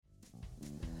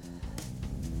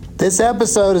This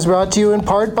episode is brought to you in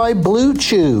part by Blue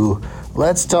Chew.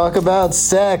 Let's talk about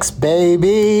sex,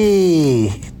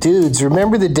 baby. Dudes,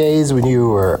 remember the days when you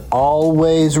were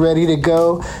always ready to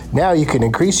go? Now you can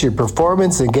increase your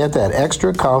performance and get that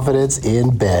extra confidence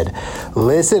in bed.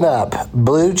 Listen up,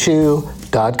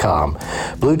 BlueChew.com.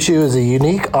 Blue Chew is a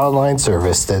unique online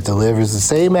service that delivers the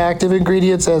same active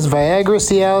ingredients as Viagra,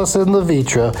 Cialis, and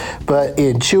Levitra, but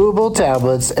in chewable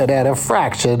tablets and at a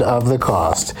fraction of the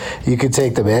cost. You can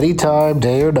take them anytime,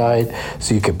 day or night,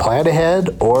 so you can plan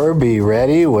ahead or be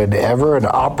ready whenever an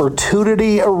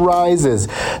opportunity arises.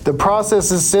 The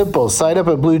process is simple. Sign up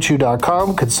at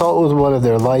BlueChew.com, consult with one of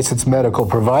their licensed medical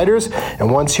providers, and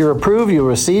once you're approved, you'll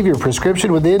receive your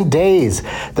prescription within days.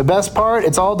 The best part,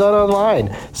 it's all done online,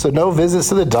 so no visits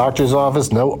to the doctor's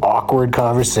office, no awkward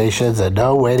conversations, and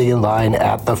no waiting in line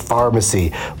at the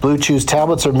pharmacy. Blue Chew's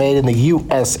tablets are made in the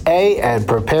USA and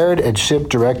prepared and shipped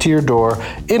direct to your door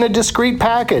in a discreet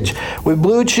package. With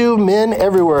Blue Chew, men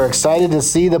everywhere are excited to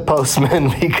see the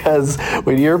postman because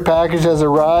when your package has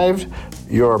arrived,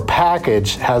 your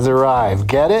package has arrived.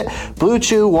 Get it? Blue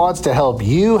Chew wants to help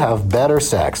you have better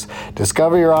sex.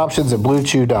 Discover your options at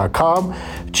BlueChew.com.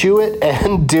 Chew it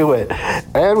and do it.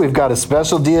 And we've got a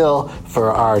special deal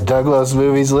for our Douglas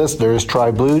Movies listeners.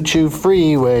 Try Blue Chew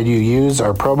free when you use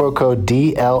our promo code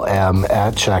DLM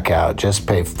at checkout. Just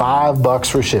pay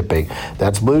 $5 for shipping.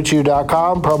 That's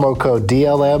BlueChew.com, promo code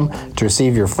DLM to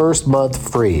receive your first month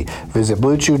free. Visit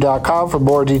BlueChew.com for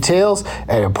more details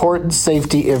and important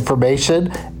safety information.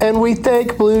 And we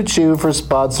thank Blue Chew for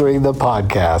sponsoring the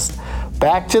podcast.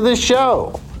 Back to the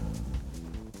show.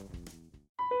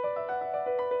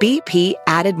 BP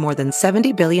added more than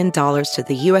 $70 billion to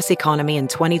the U.S. economy in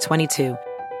 2022.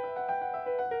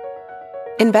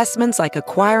 Investments like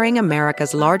acquiring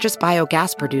America's largest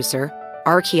biogas producer,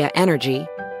 Archaea Energy,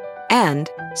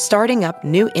 and starting up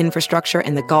new infrastructure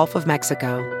in the Gulf of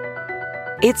Mexico.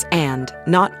 It's and,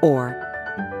 not or.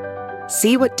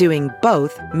 See what doing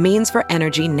both means for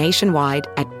energy nationwide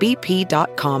at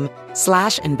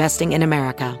bp.com/investing in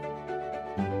America.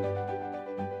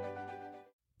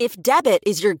 If debit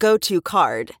is your go-to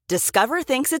card, Discover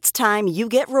thinks it's time you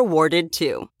get rewarded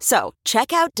too. So,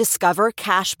 check out Discover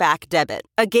Cashback Debit,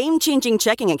 a game-changing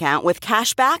checking account with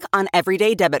cashback on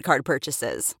everyday debit card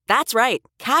purchases. That's right,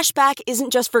 cashback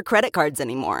isn't just for credit cards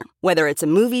anymore. Whether it's a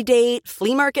movie date,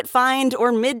 flea market find,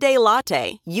 or midday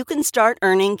latte, you can start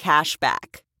earning cash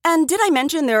back. And did I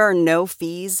mention there are no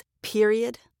fees,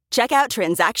 period? Check out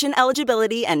transaction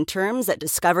eligibility and terms at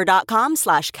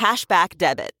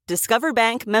discover.com/cashbackdebit. Discover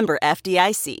Bank, member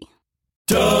FDIC.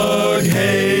 Doug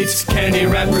hates candy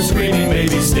wrappers, screaming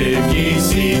baby sticky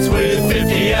seeds with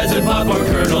 50 as in popcorn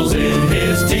kernels in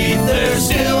his teeth. There's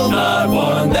still not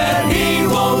one that he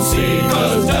won't see,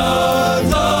 'cause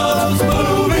Doug loves movies.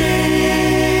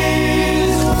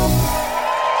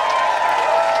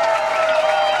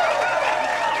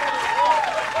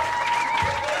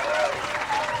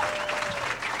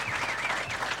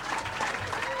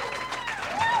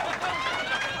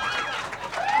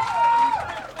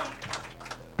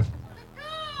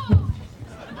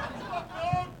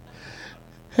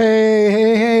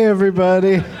 Hey,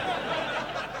 everybody.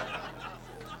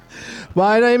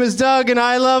 My name is Doug, and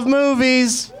I love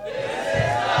movies.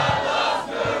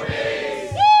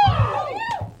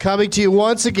 Coming to you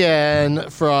once again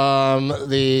from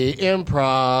the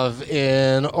Improv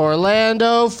in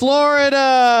Orlando, Florida.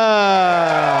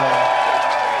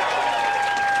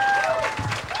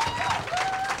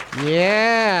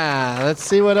 Yeah, let's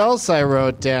see what else I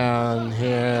wrote down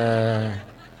here.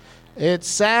 It's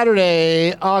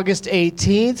Saturday, August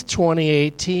 18th,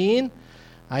 2018.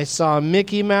 I saw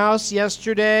Mickey Mouse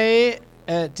yesterday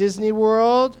at Disney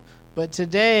World, but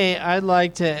today I'd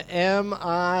like to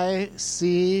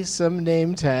MIC some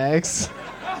name tags.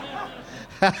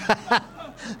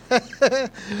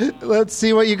 Let's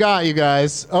see what you got, you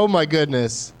guys. Oh my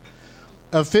goodness.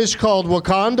 A fish called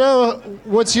Wakanda?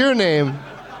 What's your name?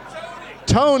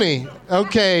 Tony.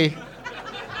 Okay.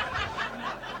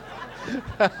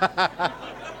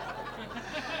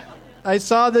 I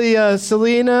saw the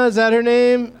Selena, is that her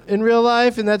name in real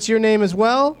life? And that's your name as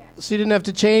well? So you didn't have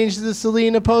to change the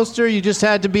Selena poster, you just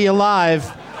had to be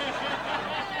alive.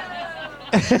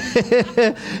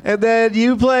 And then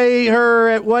you play her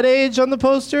at what age on the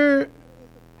poster?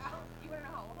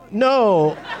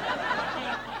 No.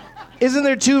 Isn't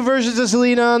there two versions of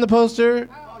Selena on the poster?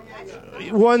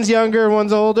 One's younger,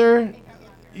 one's older.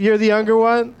 You're the younger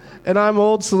one, and I'm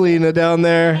old Selena down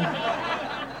there.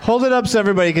 Hold it up so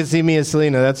everybody can see me as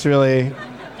Selena. That's really,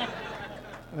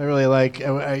 I really like.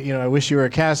 I wish you were a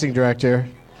casting director,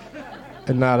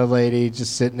 and not a lady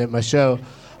just sitting at my show.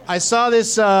 I saw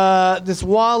this this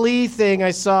Wall-E thing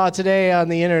I saw today on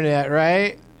the internet,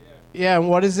 right? Yeah, and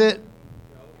what is it?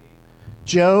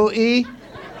 Joe-E?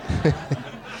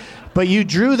 But you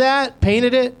drew that?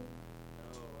 Painted it?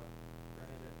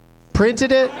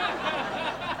 Printed it?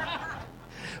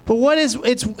 But what is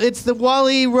it's the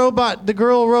Wall-E robot, the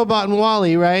girl robot in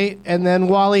Wall-E, right? And then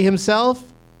Wall-E himself?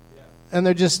 And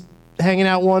they're just hanging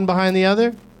out one behind the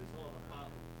other?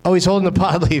 Oh, he's holding the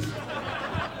pod leaf.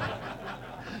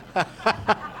 That's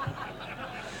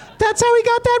how he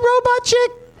got that robot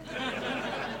chick?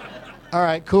 All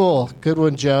right, cool. Good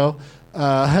one, Joe.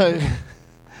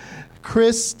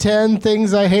 Chris, 10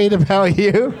 things I hate about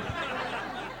you.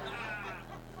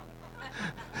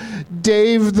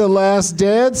 Dave, The Last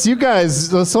Dance. You guys,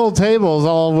 this whole table is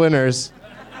all winners.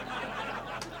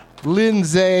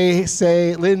 Lindsay,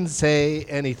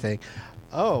 anything.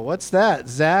 Oh, what's that?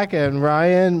 Zach and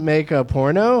Ryan make a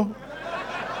porno?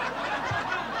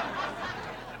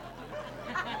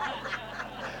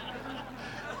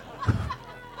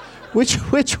 Which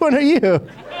one are you?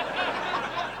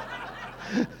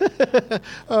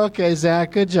 Okay,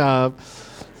 Zach, good job.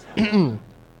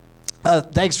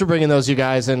 Thanks for bringing those, you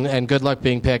guys, and good luck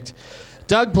being picked.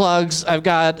 Doug plugs. I've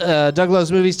got Doug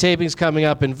Loves Movies tapings coming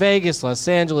up in Vegas, Los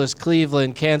Angeles,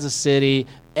 Cleveland, Kansas City,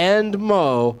 and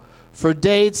Mo. For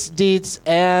dates, deets,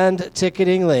 and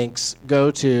ticketing links,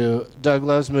 go to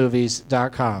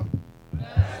douglovesmovies.com.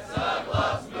 That's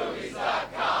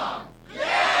douglovesmovies.com.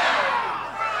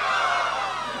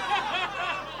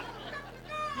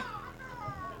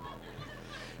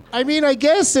 I mean, I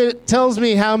guess it tells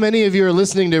me how many of you are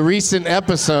listening to recent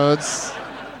episodes.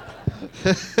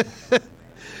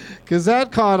 Because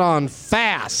that caught on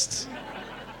fast.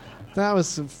 That was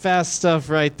some fast stuff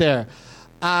right there.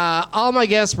 All my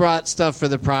guests brought stuff for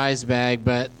the prize bag,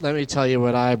 but let me tell you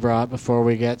what I brought before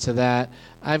we get to that.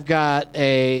 I've got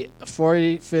a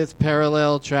 45th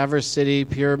Parallel Traverse City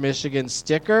Pure Michigan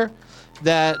sticker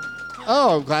that,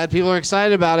 I'm glad people are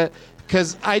excited about it,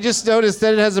 because I just noticed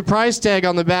that it has a price tag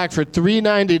on the back for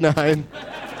 $3.99.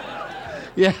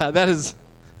 Yeah, that is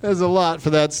a lot for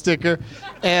that sticker.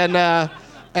 And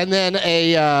then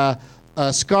a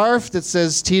scarf that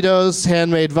says Tito's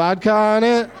Handmade Vodka on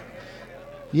it.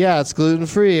 Yeah, it's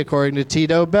gluten-free, according to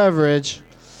Tito Beverage.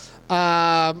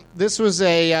 This was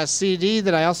a CD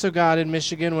that I also got in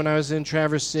Michigan when I was in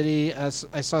Traverse City. I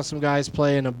saw some guys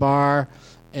play in a bar,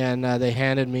 and they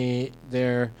handed me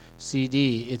their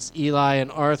CD. It's Eli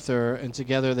and Arthur, and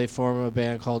together they form a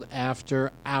band called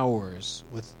After Hours,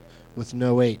 with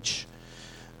no H.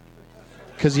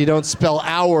 Because you don't spell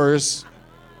hours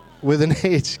with an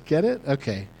H. Get it?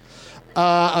 Okay.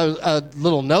 A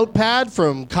little notepad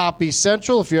from Copy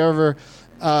Central. If you're ever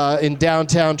in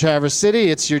downtown Traverse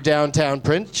City, it's your downtown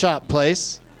print shop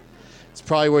place. It's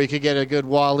probably where you could get a good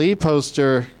Wall-E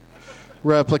poster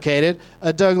replicated.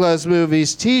 A Doug Loves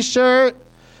Movies t-shirt,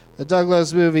 a Doug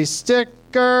Loves Movies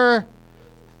sticker,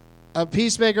 a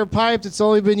Peacemaker pipe that's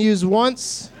only been used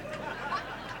once,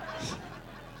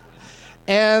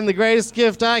 and the greatest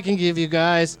gift I can give you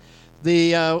guys,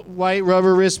 the white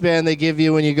rubber wristband they give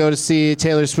you when you go to see a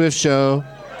Taylor Swift show.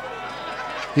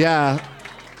 Yeah.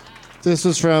 This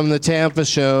was from the Tampa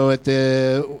show at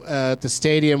the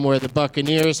stadium where the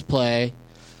Buccaneers play.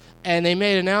 And they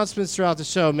made announcements throughout the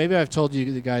show. Maybe I've told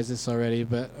you guys this already,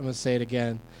 but I'm going to say it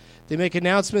again. They make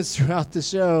announcements throughout the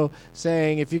show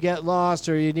saying if you get lost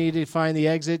or you need to find the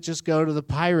exit, just go to the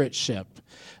pirate ship.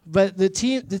 But the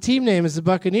team name is the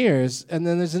Buccaneers, and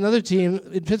then there's another team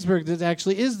in Pittsburgh that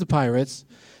actually is the Pirates.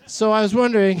 So I was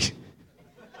wondering,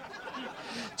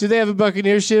 do they have a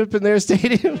Buccaneer ship in their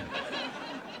stadium?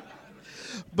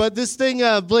 But this thing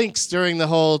blinks during the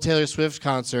whole Taylor Swift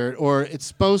concert, or it's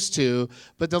supposed to.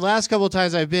 But the last couple of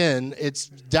times I've been, it's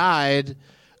died,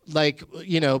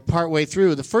 partway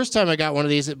through. The first time I got one of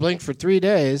these, it blinked for 3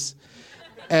 days.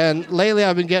 And lately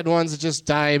I've been getting ones that just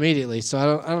die immediately.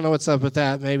 So I don't know what's up with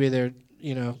that. Maybe they're,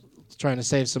 trying to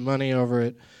save some money over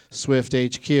at Swift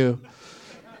HQ.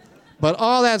 But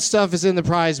all that stuff is in the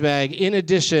prize bag in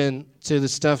addition to the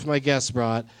stuff my guests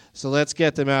brought. So let's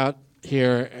get them out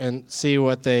here and see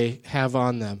what they have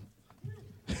on them.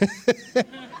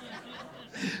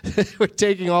 We're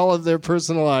taking all of their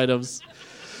personal items.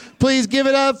 Please give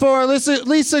it up for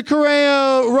Lisa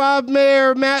Corrao, Rob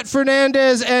Maher, Matt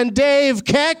Fernandez, and Dave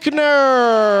Koechner.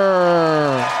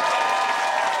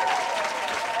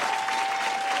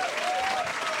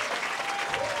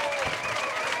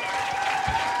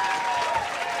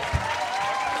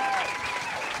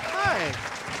 Hi.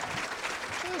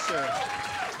 Pleasure.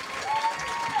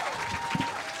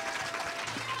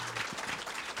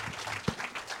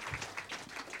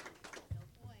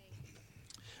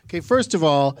 Okay, first of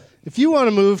all, if you want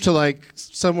to move to like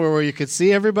somewhere where you could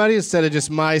see everybody instead of just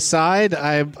my side,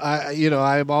 I'm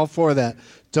all for that.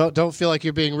 Don't feel like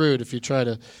you're being rude if you try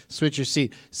to switch your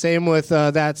seat. Same with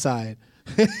that side.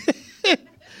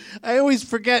 I always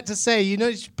forget to say, you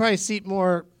should probably seat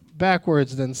more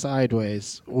backwards than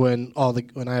sideways when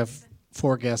I have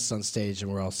 4 guests on stage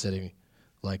and we're all sitting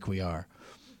like we are.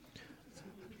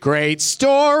 Great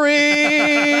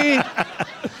story!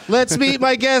 Let's meet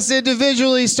my guests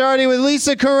individually, starting with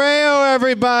Lisa Corrao,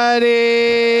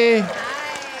 everybody. Hi.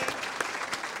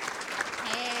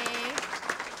 Hey.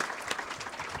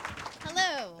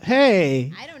 Hello.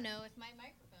 Hey. I don't know if my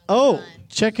microphone is on.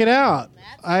 Check it out.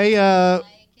 I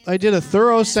did a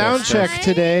thorough sound check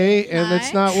today, and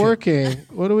it's not working.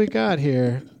 What do we got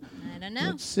here? I don't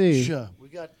know. Let's see. We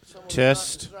got someone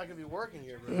Test. It's not going to be working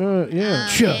here. Yeah.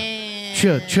 Ch.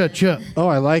 Oh,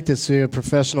 I like this. We have a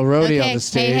professional roadie Okay. on the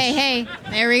stage. Hey.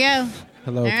 There we go.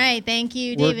 Hello. All right. Thank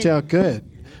you, David. Worked out good.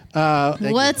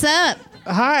 What's up?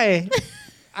 Hi.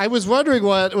 I was wondering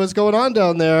what was going on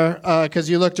down there because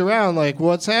you looked around like,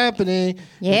 what's happening?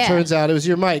 Yeah. It turns out it was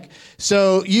your mic.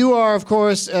 So you are, of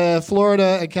course,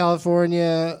 Florida and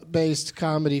California-based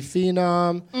comedy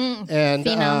phenom. And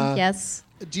Phenom, yes.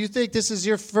 do you think this is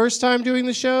your first time doing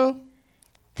the show?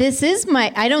 This is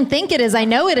I don't think it is. I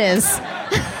know it is.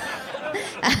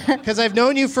 Because I've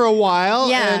known you for a while,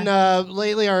 Yeah. and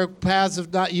lately our paths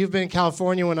have not. You've been in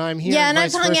California when I'm here. Yeah, and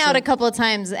I've vice hung versa. out a couple of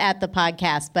times at the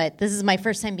podcast, but this is my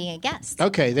first time being a guest.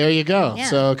 Okay, there you go. Yeah.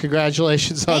 So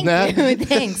congratulations on that. Thank you.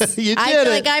 Thanks. You I did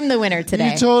feel it. like I'm the winner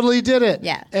today. You totally did it.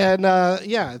 Yeah. And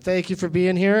thank you for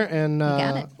being here. And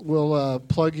got it. we'll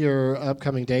plug your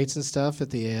upcoming dates and stuff at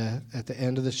the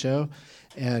end of the show.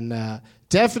 And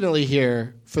definitely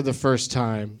here for the first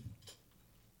time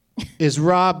is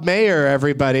Rob Maher,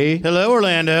 everybody. Hello,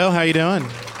 Orlando. How you doing?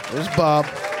 There's Bob.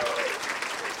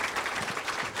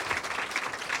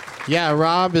 Yeah,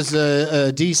 Rob is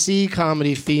a DC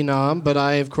comedy phenom, but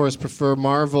I, of course, prefer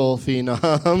Marvel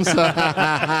phenoms.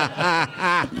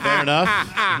 Fair enough.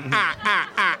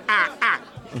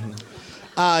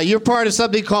 You're part of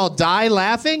something called Die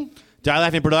Laughing? Die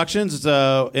Laughing Productions. It's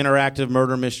interactive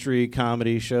murder mystery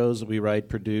comedy shows that we write,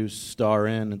 produce, star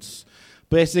in. It's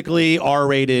basically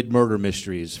R-rated murder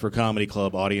mysteries for comedy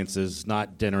club audiences,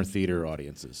 not dinner theater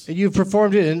audiences. And you've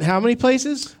performed it in how many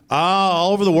places?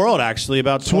 All over the world, actually.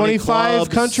 About 20 25 clubs.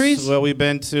 countries? Well, we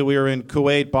were in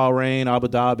Kuwait, Bahrain, Abu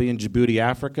Dhabi, and Djibouti,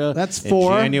 Africa. That's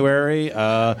 4. In January.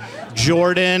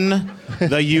 Jordan,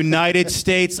 the United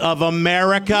States of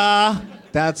America.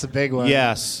 That's a big one.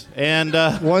 Yes. And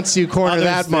Once you corner others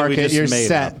that that we market, just you're made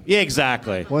set. up. Yeah,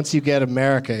 exactly. Once you get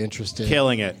America interested.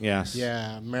 Killing it, yes.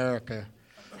 Yeah, America.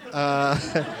 Well,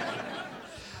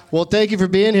 thank you for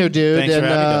being here, dude. Thanks for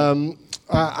having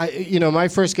me. My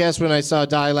first guess when I saw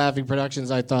Die Laughing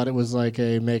Productions, I thought it was like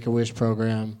a Make-A-Wish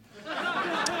program.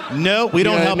 No, we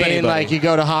don't help anybody. Like you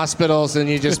go to hospitals and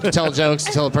you just tell jokes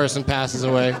until a person passes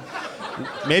away.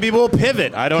 Maybe we'll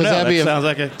pivot. I don't know. That'd be Sounds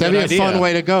like a that'd good be a idea. fun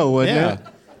way to go, wouldn't Yeah.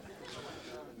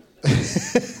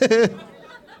 it?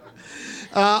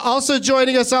 Also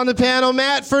joining us on the panel,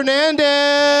 Matt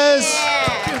Fernandez.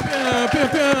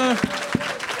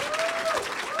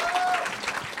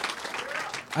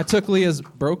 I took Lisa's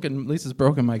broken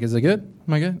mic. Is it good?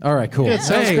 Am I good? All right, cool. Yeah, it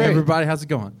sounds hey, great. everybody, how's it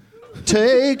going?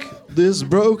 Take this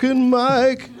broken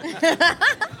mic.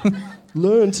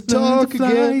 Learn to talk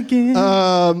again.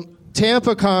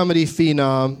 Tampa comedy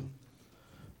phenom,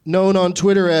 known on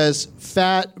Twitter as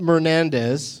Fat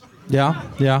Fernandez.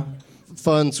 Yeah.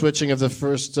 Fun switching of the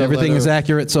first Everything letter is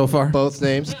accurate so far. both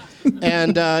names.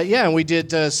 And we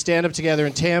did stand up together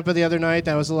in Tampa the other night.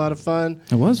 That was a lot of fun.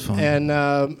 It was fun. And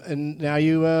now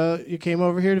you came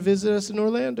over here to visit us in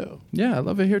Orlando. Yeah, I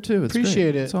love it here too. It's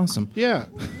Appreciate great. it. It's awesome. Yeah.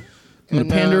 I'm gonna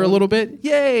pander a little bit.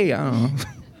 Yay! I don't know.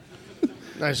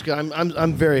 Nice guy.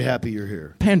 I'm very happy you're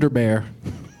here. Pander bear.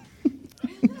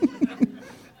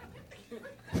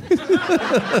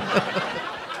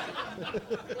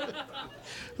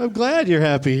 I'm glad you're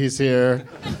happy he's here.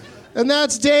 And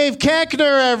that's Dave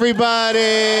Koechner, everybody.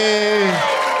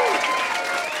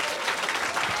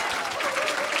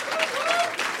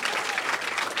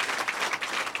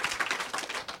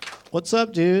 What's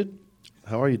up, dude?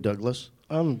 How are you, Douglas?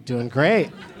 I'm doing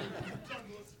great.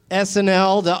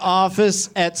 SNL, The Office,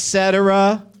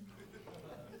 etc.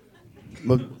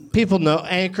 People know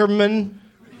Anchorman.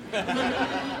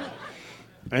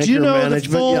 Anchor Do you know management. the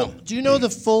full? Yeah. Do you know the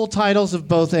full titles of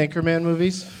both Anchorman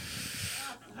movies?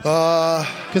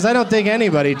 Because I don't think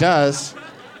anybody does.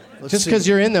 Just because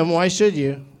you're in them, why should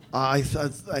you? I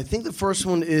think the first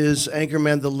one is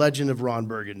Anchorman: The Legend of Ron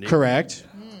Burgundy. Correct.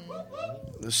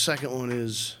 The second one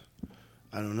is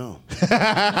I don't know.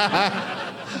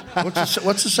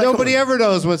 What's the second Nobody one? ever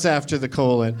knows what's after the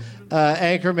colon.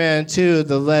 Anchorman 2,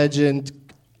 The Legend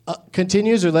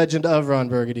continues, or Legend of Ron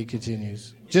Burgundy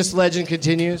continues? Just Legend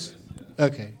continues?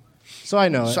 Okay. So I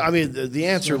know it. So, I mean, the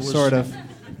answer was Sort of.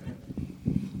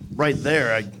 right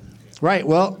there. Right.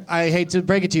 Well, I hate to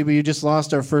break it to you, but you just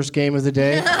lost our first game of the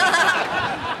day.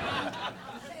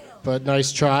 But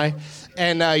nice try.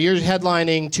 And you're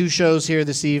headlining 2 shows here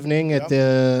this evening at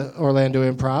the Orlando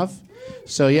Improv.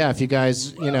 So, yeah, if you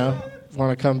guys, want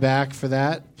to come back for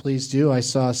that, please do. I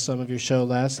saw some of your show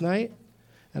last night,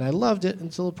 and I loved it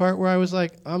until the part where I was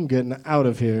like, I'm getting out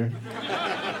of here.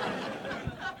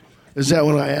 Is that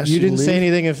when I asked you You didn't to say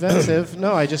leave? anything offensive.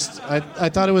 No, I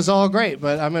thought it was all great,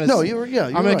 but I'm gonna. No, you're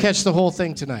I'm gonna right. catch the whole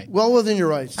thing tonight. Well, within your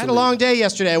rights. I had a long day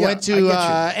yesterday. I went to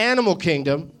Animal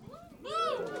Kingdom,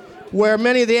 where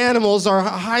many of the animals are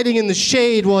hiding in the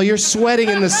shade while you're sweating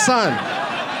in the sun.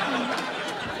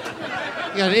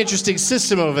 You got an interesting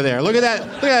system over there. Look at that!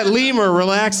 Look at that lemur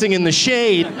relaxing in the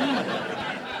shade.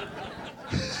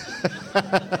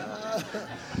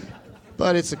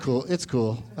 But it's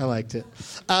cool. I liked it.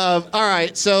 All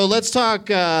right, so let's talk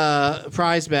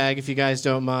prize bag, if you guys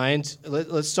don't mind.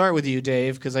 Let's start with you,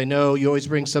 Dave, because I know you always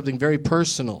bring something very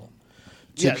personal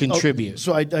to contribute.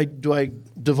 So do I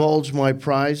divulge my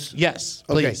prize? Yes,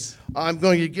 please. Okay. I'm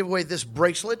going to give away this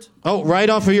bracelet. Oh, right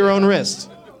off of your own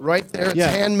wrist. Right there. It's Yeah.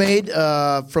 handmade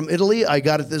from Italy. I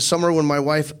got it this summer when my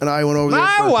wife and I went over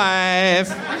there.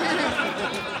 wife.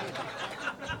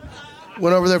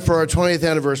 Went over there for our 20th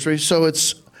anniversary. So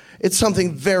it's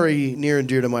something very near and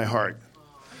dear to my heart.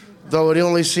 Though it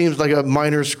only seems like a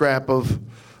minor scrap of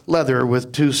leather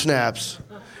with 2 snaps.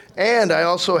 And I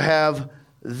also have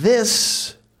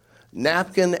this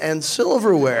napkin and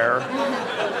silverware.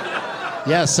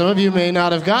 Yeah, some of you may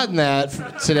not have gotten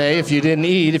that today if you didn't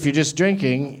eat, if you're just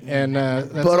drinking, and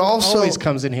But also- always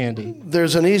comes in handy.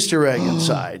 There's an Easter egg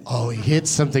inside. Oh, he hit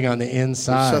something on the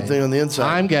inside. There's something on the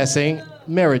inside. I'm guessing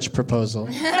marriage proposal.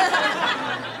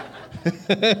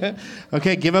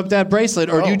 Okay, give up that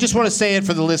bracelet, or do you just want to say it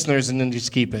for the listeners and then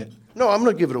just keep it? No, I'm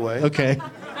going to give it away. Okay,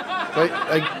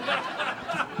 I,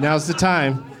 now's the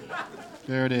time.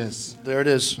 There it is. there it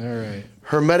is. All right.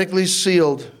 Hermetically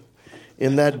sealed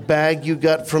in that bag you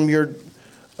got from your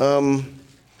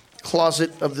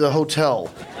closet of the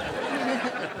hotel.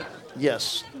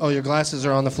 Yes. Oh, your glasses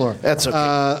are on the floor. That's okay.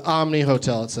 Omni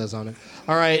Hotel, it says on it.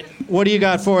 All right, what do you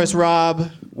got for us, Rob?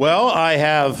 Well, I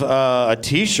have a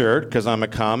T-shirt because I'm a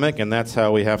comic, and that's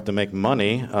how we have to make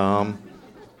money.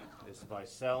 It's by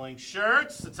selling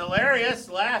shirts. It's hilarious.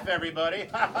 Laugh, everybody.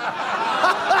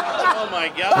 Oh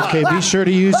my God. Okay, be sure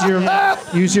to use your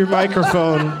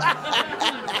microphone.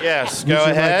 Yes, Use go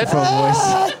your ahead. microphone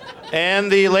voice.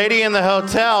 And the lady in the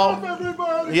hotel.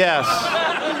 Yes.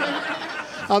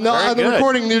 On the good.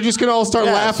 recording, they're just gonna all start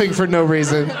Yes. laughing for no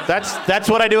reason. That's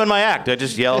what I do in my act. I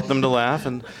just yell at them to laugh.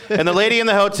 And the lady in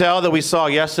the hotel that we saw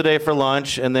yesterday for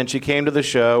lunch, and then she came to the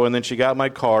show, and then she got my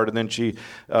card, and then she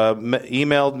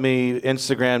emailed me,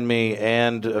 Instagrammed me,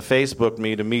 and Facebooked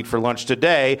me to meet for lunch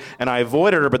today. And I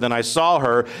avoided her, but then I saw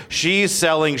her. She's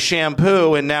selling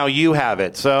shampoo, and now you have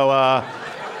it. So,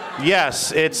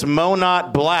 yes, it's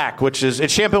Monat Black,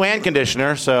 it's shampoo and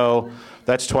conditioner, so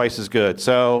that's twice as good.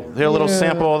 So here's a little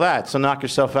sample of that. So knock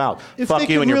yourself out. Fuck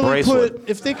you and your bracelet.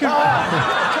 If they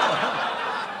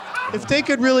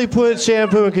could really put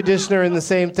shampoo and conditioner in the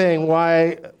same thing,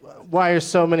 why are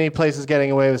so many places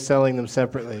getting away with selling them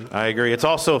separately? I agree. It's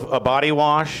also a body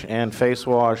wash and face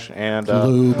wash and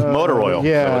motor oil.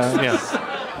 Yeah. So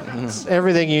It's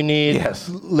everything you need Yes.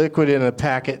 liquid in a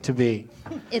packet to be.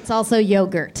 It's also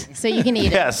yogurt, so you can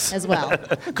eat Yes. it as well.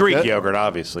 Greek yogurt,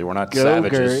 obviously. We're not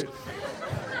savages. Yogurt.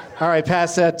 All right,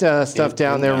 pass that stuff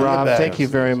down there, Rob. bag. Thank you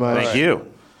very much. Thank you.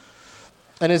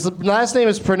 And his last name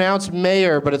is pronounced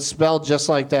Maher, but it's spelled just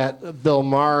like that Bill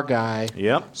Maher guy.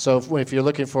 Yep. So if you're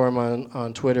looking for him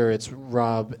on Twitter, it's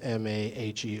Rob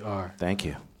Maher. Thank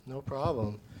you. No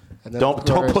problem. And then, Don't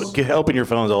open your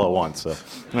phones all at once. So.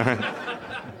 All right.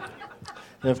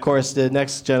 And of course, the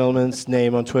next gentleman's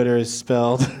name on Twitter is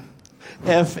spelled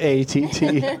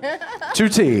F-A-T-T. 2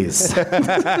 T's.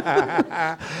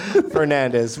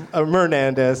 Fernandez.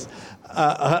 Mernandez.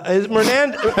 Is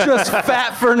Mernandez... Just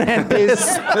Fat Fernandez.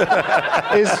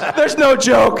 is There's no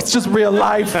joke. It's just real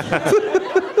life.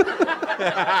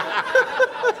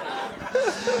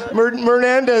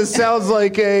 Mernandez sounds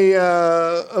like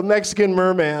a Mexican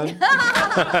merman.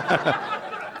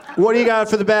 What do you got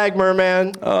for the bag,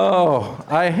 merman? Oh,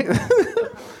 I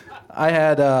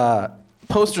had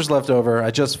posters left over. I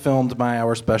just filmed my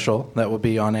hour special that will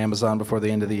be on Amazon before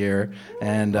the end of the year,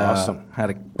 and Awesome. had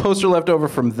a poster left over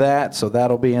from that, so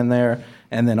that'll be in there.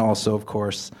 And then also, of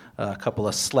course, a couple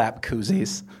of slap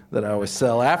koozies that I always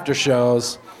sell after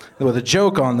shows with a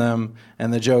joke on them.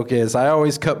 And the joke is, I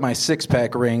always cut my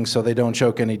six-pack ring so they don't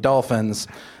choke any dolphins.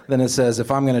 Then it says, if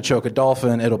I'm going to choke a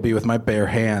dolphin, it'll be with my bare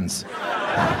hands.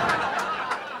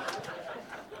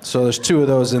 So there's 2 of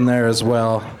those in there as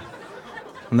well.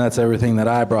 And that's everything that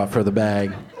I brought for the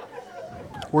bag.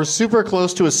 We're super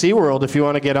close to a SeaWorld if you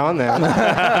want to get on that.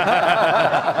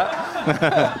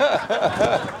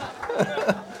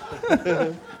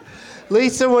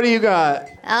 Lisa, what do you got?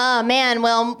 Oh man,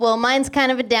 well, mine's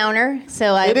kind of a downer,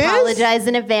 so I It is? apologize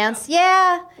in advance.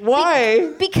 Yeah.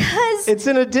 Why? Because It's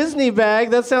in a Disney bag.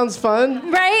 That sounds fun.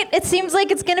 right, it seems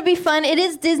like it's gonna be fun. It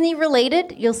is Disney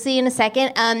related. You'll see in a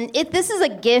second. This is a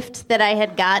gift that I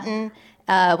had gotten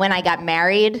when I got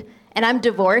married, and I'm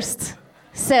divorced,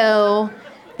 so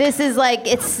this is like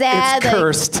it's sad. It's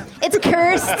cursed. It's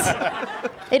cursed.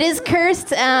 It is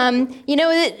cursed.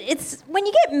 It's when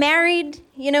you get married,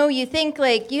 you think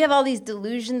like you have all these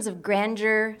delusions of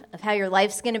grandeur of how your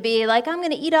life's going to be. Like, I'm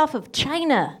going to eat off of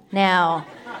China now,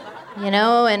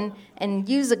 and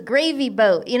use a gravy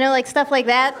boat, like stuff like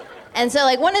that. And so,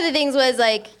 like, one of the things was,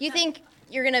 like, you think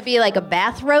you're going to be like a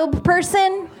bathrobe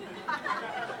person?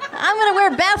 I'm going to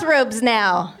wear bathrobes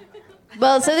now.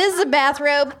 Well, so this is a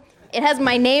bathrobe. It has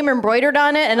my name embroidered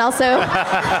on it, and also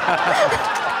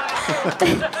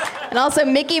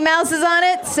Mickey Mouse is on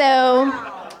it. So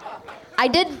I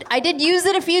did use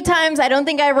it a few times. I don't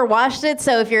think I ever washed it.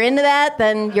 So if you're into that,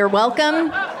 then you're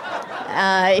welcome.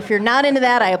 If you're not into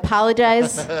that, I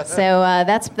apologize. So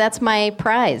that's my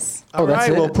prize. All that's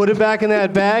right, it? well, put it back in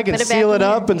that bag and Put it back seal in it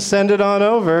up here. and send it on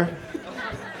over.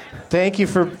 Thank you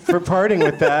for parting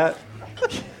with that.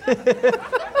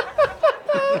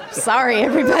 Sorry,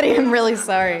 everybody. I'm really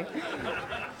sorry.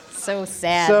 So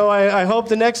sad. So I hope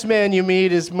the next man you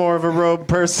meet is more of a robe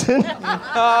person.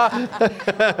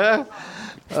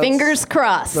 Fingers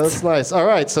crossed. That's nice. All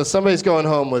right, so somebody's going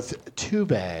home with 2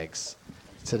 bags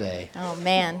today. Oh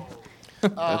man.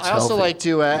 I also like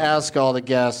to ask all the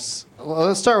guests. Well,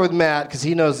 let's start with Matt because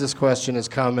he knows this question is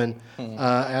coming.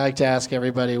 I like to ask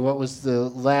everybody, what was the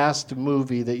last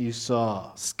movie that you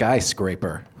saw?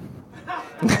 Skyscraper.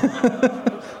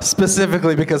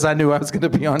 Specifically because I knew I was going to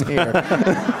be on here.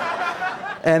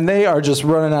 And they are just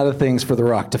running out of things for The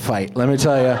Rock to fight, let me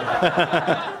tell you.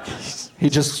 He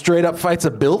just straight up fights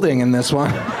a building in this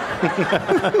one.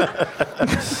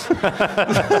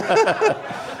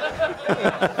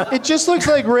 It just looks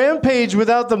like Rampage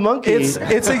without the monkey.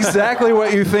 It's exactly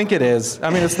what you think it is. I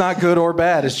mean, it's not good or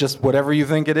bad. It's just whatever you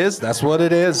think it is, that's what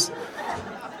it is.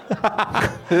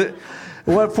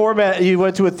 What format? You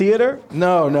went to a theater?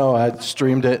 No, I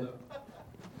streamed it.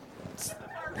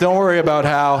 Don't worry about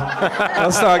how.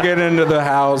 Let's not get into the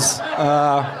hows.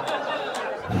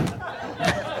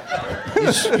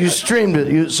 You streamed it,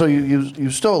 you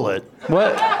stole it.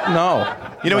 What? No.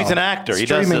 He's an actor. He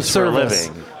does Streaming this for a service.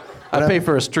 living. I pay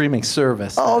for a streaming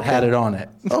service Oh, that had okay. it on it.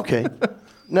 Okay.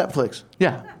 Netflix.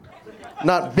 Yeah.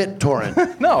 Not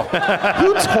BitTorrent. No.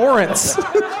 Who torrents?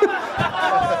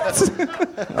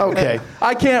 Okay.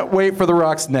 I can't wait for The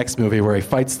Rock's next movie where he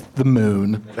fights the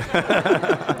moon.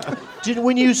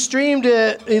 When you streamed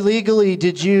it illegally,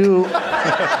 did you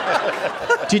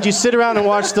sit around and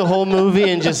watch the whole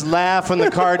movie and just laugh when the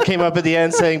card came up at the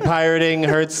end saying pirating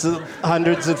hurts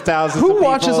hundreds of thousands of Who people?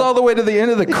 watches all the way to the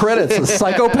end of the credits? A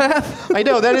psychopath? I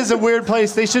know, that is a weird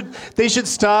place. They should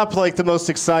stop like the most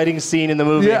exciting scene in the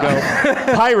movie and go,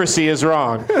 piracy is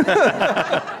wrong.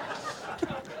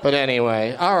 But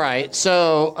anyway, all right.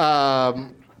 So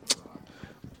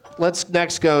let's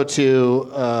next go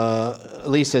to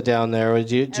Lisa down there.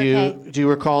 Do you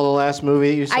recall the last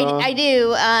movie you saw? I do.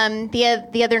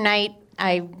 The other night,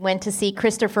 I went to see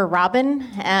Christopher Robin.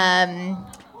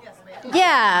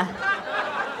 Yeah.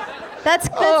 That's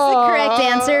the correct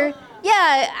answer.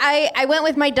 Yeah, I went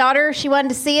with my daughter. She wanted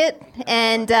to see it.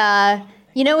 And,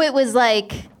 it was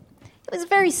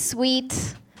very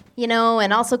sweet,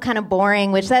 and also kind of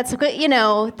boring, which that's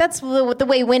the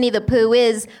way Winnie the Pooh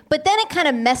is. But then it kind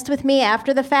of messed with me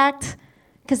after the fact.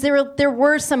 Because there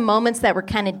were some moments that were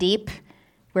kind of deep,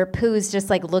 where Pooh's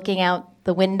just like looking out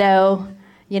the window,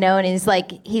 and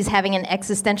he's having an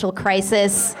existential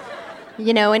crisis,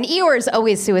 and Eeyore's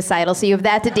always suicidal, so you have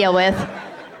that to deal with.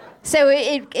 So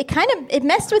it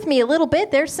messed with me a little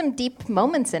bit. There's some deep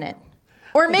moments in it,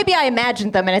 or maybe I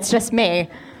imagined them and it's just me.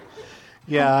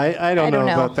 Yeah, I don't know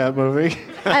about that movie.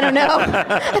 I don't know.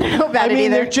 I don't know about it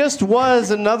either. There just was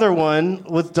another one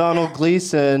with Donald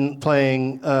Gleason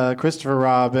playing Christopher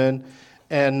Robin.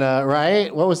 And,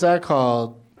 right? What was that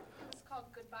called? It's called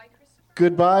Goodbye, Christopher.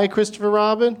 Goodbye, Christopher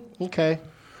Robin? Okay.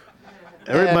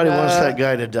 Everybody wants that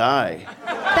guy to die.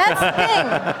 That's the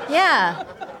thing. Yeah.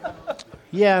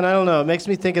 Yeah, and I don't know. It makes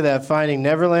me think of that Finding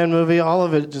Neverland movie. All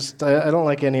of it just, I don't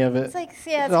like any of it. It's like,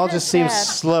 yeah, it's it all kinda just seems sad.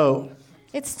 slow.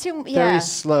 It's too, Very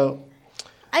slow.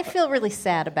 I feel really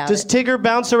sad about Does it. Tigger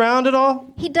bounce around at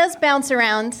all? He does bounce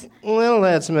around. Well, that'll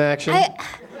add some action.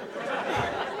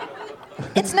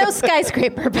 It's no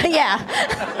skyscraper, but yeah.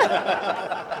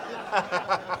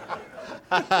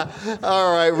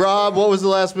 All right, Rob, what was the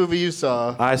last movie you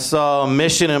saw? I saw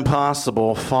Mission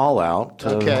Impossible Fallout.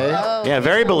 Okay. Yeah,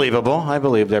 very believable. I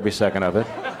believed every second of it.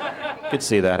 Could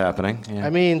see that happening. Yeah. I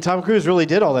mean, Tom Cruise really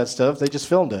did all that stuff. They just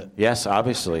filmed it. Yes,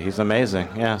 obviously. He's amazing.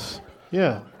 Yes.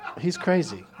 Yeah, he's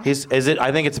crazy.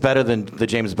 I think it's better than the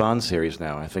James Bond series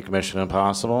now. I think Mission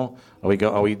Impossible.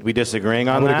 Are we disagreeing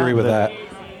on that? I would agree with that.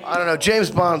 I don't know.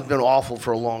 James Bond's been awful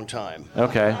for a long time.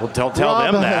 Okay, well, tell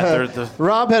them that.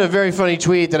 Rob had a very funny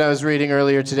tweet that I was reading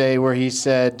earlier today where he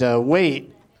said,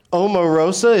 wait,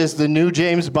 Omarosa is the new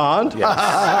James Bond?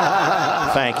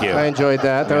 Yes. Thank you. I enjoyed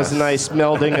that. That was a nice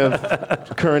melding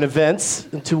of current events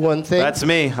into one thing. That's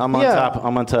me. I'm on top.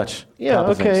 I'm on touch. Yeah, top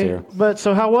of things okay. here. But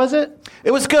so how was it?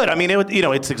 It was good. I mean,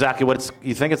 it's exactly what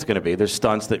you think it's going to be. There's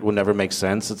stunts that will never make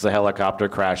sense. It's a helicopter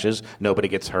crashes. Nobody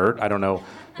gets hurt. I don't know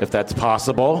if that's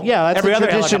possible. Yeah, that's every a other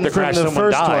tradition helicopter from crash, the someone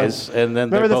first dies, one. and then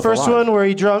Remember they're the both first alive. one where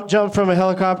he jumped from a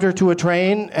helicopter to a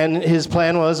train, and his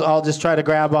plan was, I'll just try to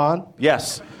grab on?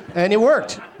 Yes. And it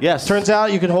worked. Yes. Turns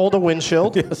out you can hold a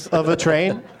windshield of a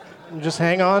train and just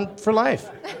hang on for life.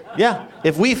 Yeah.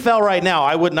 If we fell right now,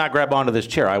 I would not grab onto this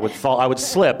chair. I would fall. I would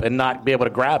slip and not be able to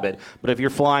grab it. But if you're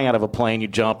flying out of a plane, you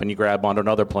jump and you grab onto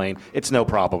another plane. It's no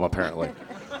problem, apparently.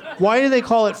 Why do they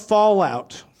call it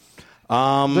Fallout?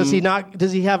 Does he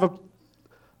have a?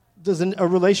 Does a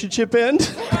relationship end?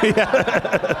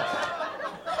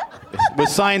 With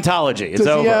Scientology, it's Does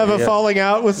over. he have a falling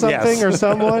out with something Yes. or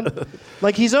someone?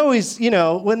 Like he's always,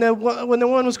 when the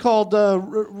one was called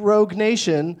Rogue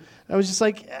Nation, I was just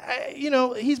like,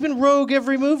 he's been rogue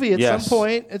every movie at Yes. some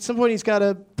point. At some point, he's got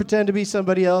to pretend to be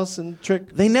somebody else and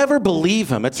trick. They never believe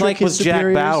him. It's Trick like with his Jack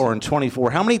superiors. Bauer in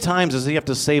 24. How many times does he have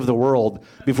to save the world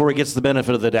before he gets the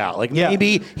benefit of the doubt? Like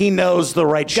maybe he knows the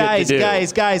right shit to do.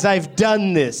 Guys, I've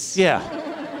done this. Yeah.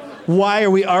 Why are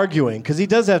we arguing? Because he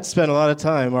does have to spend a lot of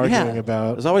time arguing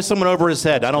about. There's always someone over his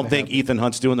head. I don't think Ethan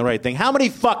Hunt's doing the right thing. How many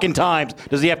fucking times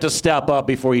does he have to step up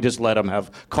before you just let him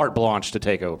have carte blanche to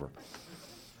take over?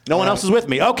 No one else is with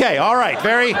me. Okay, all right.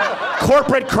 Very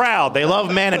corporate crowd. They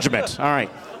love management. All right.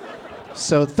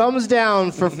 So thumbs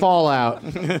down for Fallout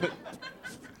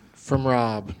from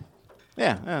Rob.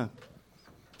 Yeah.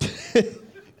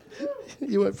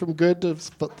 You went from good to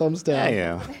thumbs down.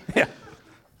 Yeah.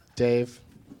 Dave,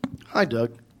 Hi,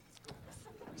 Doug.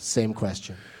 same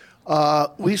question.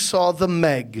 We saw The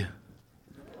Meg.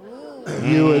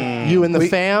 You and the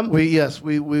fam? We went.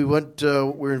 We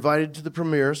were invited to the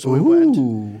premiere, so we went,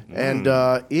 and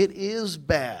it is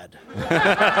bad.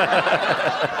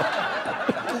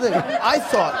 I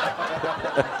thought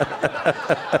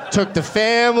Took the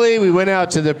family. We went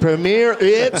out to the premiere.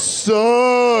 It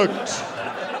sucked.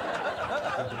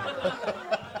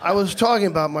 I was talking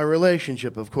about my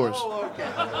relationship, of course. Oh, okay.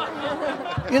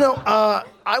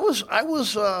 I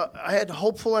had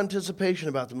hopeful anticipation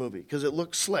about the movie because it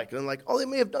looked slick. And I'm like, they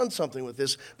may have done something with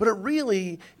this. But it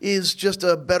really is just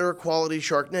a better quality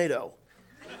Sharknado.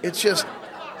 It's just,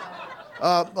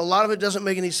 a lot of it doesn't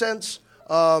make any sense.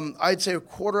 I'd say a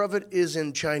quarter of it is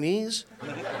in Chinese.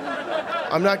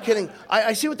 I'm not kidding.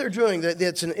 I see what they're doing.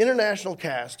 It's an international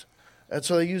cast. And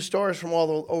so they use stars from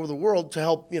all over the world to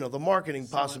help, the marketing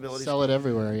possibilities. Sell it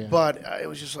everywhere, yeah. But it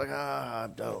was just like, I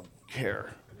don't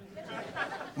care.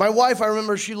 My wife, I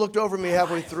remember she looked over at me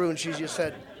halfway through and she just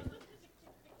said,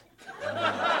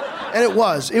 and it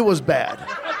was bad.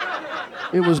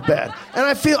 It was bad. And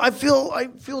I feel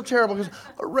terrible because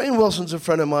Rainn Wilson's a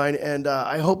friend of mine and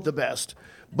I hope the best.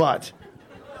 But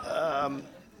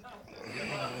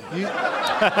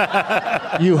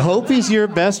you hope he's your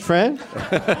best friend?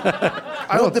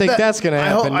 I don't think that's going to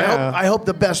happen now. I hope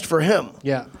the best for him.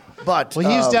 Yeah. But he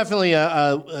was definitely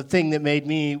a thing that made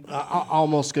me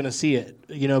almost going to see it,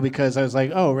 because I was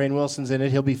like, oh, Rainn Wilson's in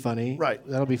it. He'll be funny. Right.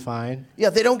 That'll be fine. Yeah,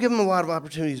 they don't give him a lot of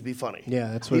opportunities to be funny. Yeah,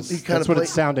 that's what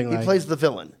it's sounding like. He plays the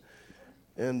villain.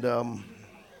 And,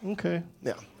 okay.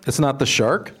 Yeah. It's not the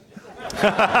shark?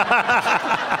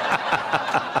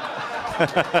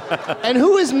 And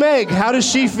who is Meg? How does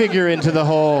she figure into the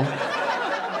whole...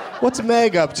 What's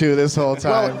Meg up to this whole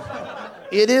time? Well,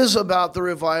 it is about the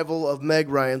revival of Meg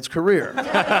Ryan's career.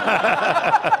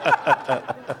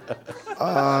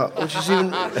 Which is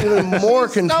even more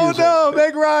confusing. Oh no,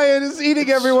 Meg Ryan is eating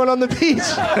everyone on the beach.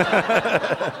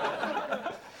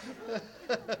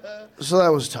 So that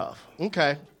was tough.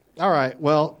 Okay. All right.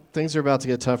 Well, things are about to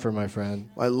get tougher, my friend.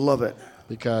 I love it.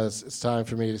 Because it's time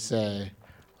for me to say,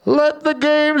 let the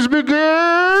games begin!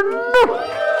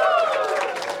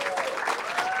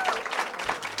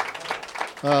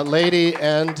 Lady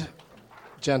and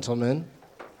gentlemen,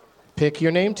 pick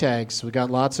your name tags. We got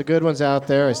lots of good ones out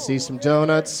there. I see some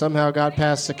donuts. Somehow got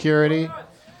past security.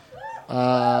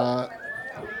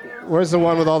 Where's the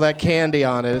one with all that candy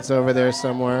on it? It's over there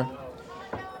somewhere.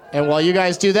 And while you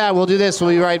guys do that, we'll do this. We'll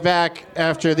be right back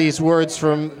after these words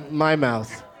from my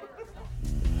mouth.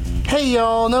 Hey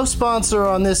y'all, no sponsor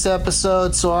on this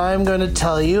episode, so I'm going to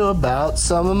tell you about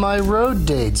some of my road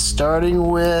dates, starting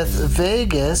with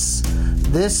Vegas.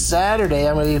 This Saturday,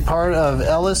 I'm going to be part of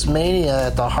Ellis Mania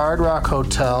at the Hard Rock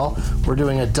Hotel. We're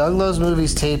doing a Doug Loves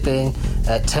Movies taping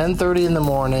at 10:30 in the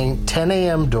morning, 10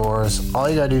 a.m. doors. All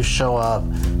you got to do is show up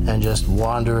and just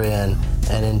wander in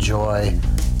and enjoy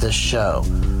the show.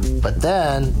 But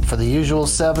then, for the usual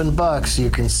 $7, you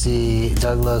can see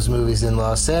Doug Loves Movies in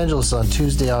Los Angeles on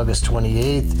Tuesday, August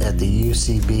 28th at the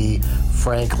UCB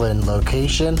Franklin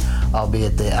location. I'll be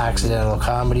at the Accidental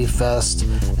Comedy Fest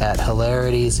at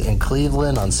Hilarities in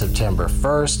Cleveland on September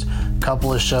 1st.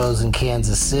 Couple of shows in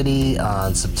Kansas City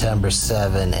on September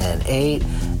 7 and 8,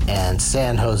 and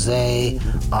San Jose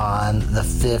on the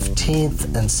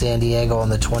 15th, and San Diego on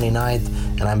the 29th.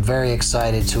 And I'm very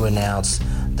excited to announce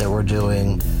that we're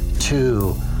doing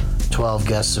 2 12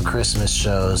 Guests of Christmas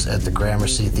shows at the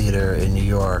Gramercy Theater in New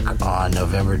York on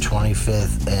November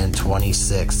 25th and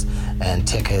 26th, and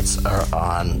tickets are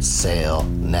on sale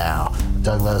now.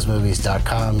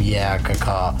 DougLovesMovies.com. Yeah,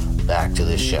 caca. Back to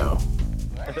the show.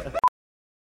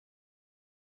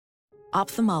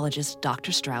 Ophthalmologist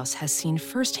Dr. Strauss has seen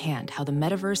firsthand how the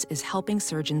metaverse is helping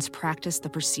surgeons practice the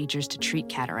procedures to treat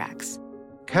cataracts.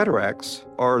 Cataracts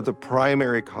are the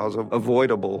primary cause of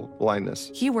avoidable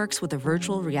blindness. He works with a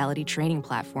virtual reality training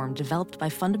platform developed by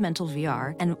Fundamental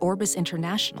VR and Orbis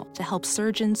International to help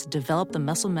surgeons develop the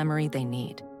muscle memory they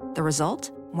need. The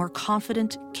result? More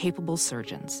confident, capable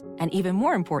surgeons. And even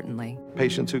more importantly,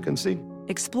 patients who can see.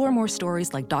 Explore more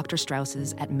stories like Dr.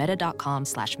 Strauss's at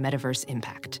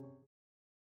meta.com/metaverseimpact.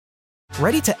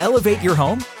 Ready to elevate your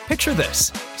home? Picture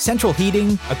this: central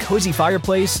heating, a cozy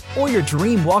fireplace, or your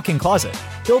dream walk-in closet.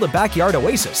 Build a backyard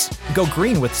oasis, go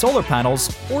green with solar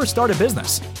panels, or start a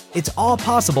business. It's all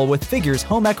possible with Figure's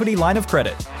home equity line of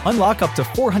credit. Unlock up to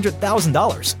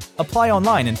 $400,000. Apply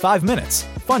online in 5 minutes.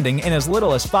 Funding in as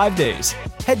little as 5 days.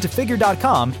 Head to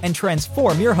Figure.com and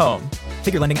transform your home.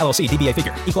 Figure Lending LLC, DBA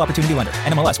Figure, Equal Opportunity Lender,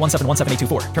 NMLS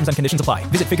 1717824. Terms and conditions apply.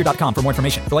 Visit Figure.com for more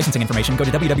information. For licensing information, go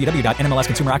to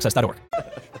www.nmlsconsumeraccess.org.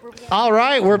 All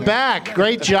right, we're back.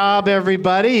 Great job,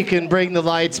 everybody. You can bring the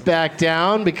lights back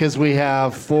down because we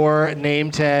have 4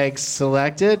 name tags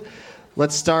selected.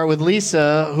 Let's start with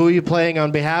Lisa. Who are you playing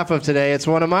on behalf of today? It's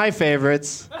one of my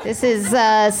favorites. This is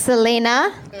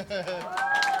Selena. Look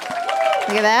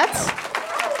at that.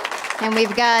 And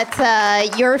we've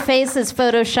got your face is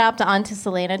photoshopped onto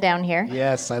Selena down here.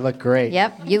 Yes, I look great.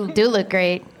 Yep, you do look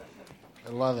great.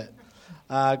 I love it.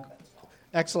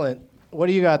 Excellent. What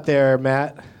do you got there,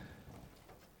 Matt?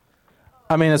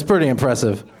 I mean, it's pretty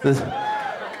impressive. He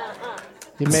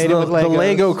made it with Legos. The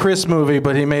Lego Chris movie,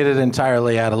 but he made it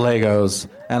entirely out of Legos,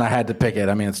 and I had to pick it.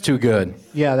 I mean, it's too good.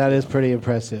 Yeah, that is pretty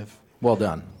impressive. Well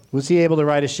done. Was he able to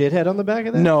write a shithead on the back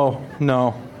of that? No.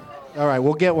 All right,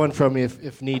 we'll get one from you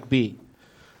if need be.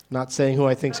 Not saying who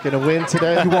I think's going to win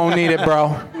today. You won't need it,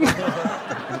 bro.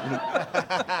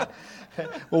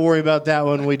 We'll worry about that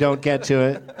when we don't get to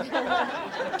it.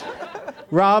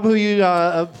 Rob,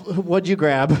 what'd you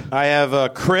grab? I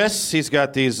have Chris. He's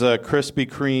got these Krispy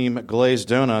Kreme glazed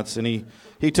donuts, and he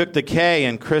took the K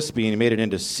in crispy and he made it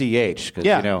into CH because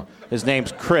you know his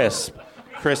name's Chris.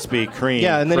 Krispy Kreme.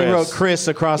 Yeah, and then he wrote Chris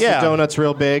across the donuts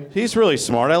real big. He's really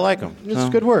smart. I like him. It's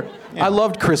good work. Yeah. I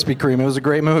loved Krispy Kreme. It was a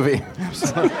great movie.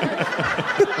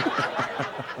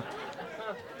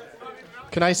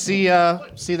 Can I see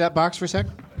that box for a sec?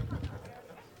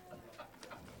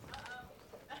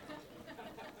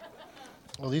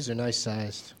 Oh, these are nice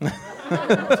sized. There you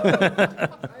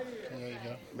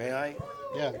go. May I?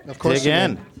 Yeah, of course. Dig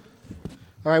in.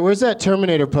 All right, where's that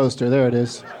Terminator poster? There it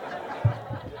is.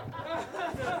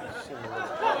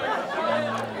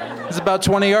 It's about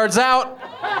 20 yards out.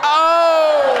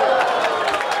 Oh!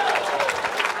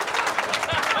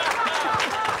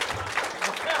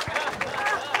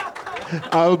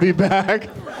 I'll be back.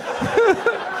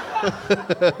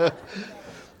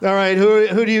 All right,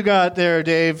 who do you got there,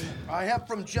 Dave? I have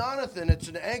from Jonathan. It's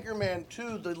an Anchorman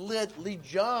 2. The Lee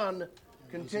John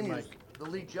continues. The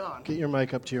Lee John. Get your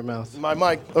mic up to your mouth. My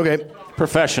mic. Okay.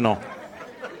 Professional.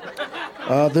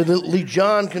 The Lee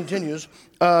John continues.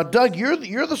 Doug, you're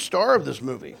the star of this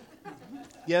movie.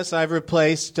 Yes, I've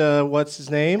replaced what's his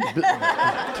name,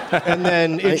 and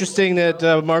then interesting that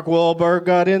Mark Wahlberg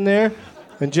got in there,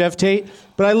 and Jeff Tate.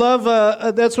 But I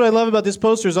love that's what I love about this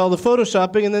poster is all the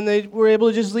photoshopping, and then they were able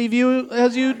to just leave you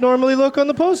as you normally look on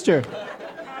the poster.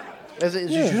 As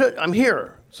you should. I'm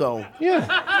here, so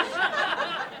yeah,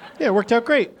 it worked out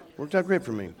great. Worked out great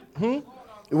for me.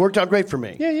 It worked out great for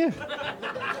me. Yeah.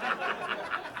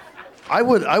 I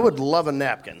would love a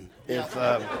napkin if.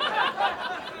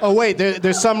 Oh wait,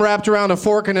 there's some wrapped around a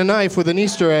fork and a knife with an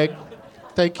Easter egg.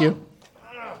 Thank you.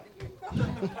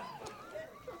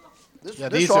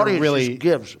 This audience really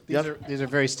gives. These are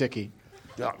very sticky.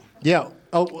 Yeah. Yeah.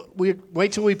 Oh,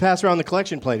 wait till we pass around the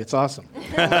collection plate. It's awesome.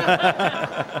 Is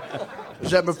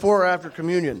that before or after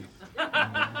communion?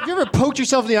 Have you ever poked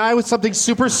yourself in the eye with something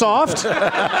super soft?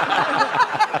 God.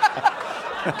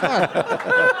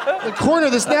 The corner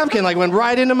of this napkin went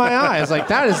right into my eye. I was like,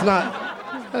 that is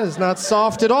not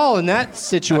soft at all in that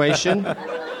situation.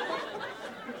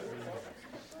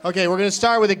 Okay, we're going to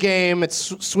start with a game.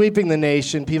 It's sweeping the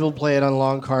nation. People play it on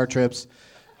long car trips.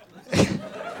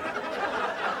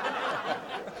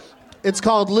 It's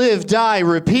called Live, Die,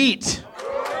 Repeat.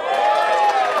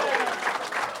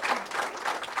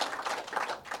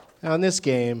 Now, in this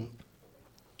game,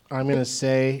 I'm going to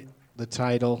say the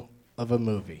title of a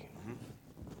movie.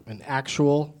 An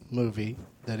actual movie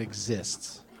that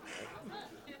exists.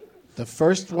 The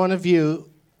first one of you,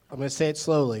 I'm going to say it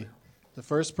slowly, the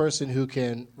first person who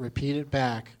can repeat it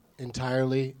back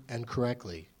entirely and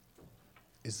correctly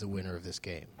is the winner of this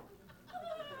game.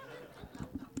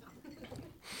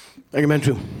 Anchorman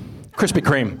 2. Krispy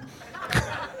Kreme.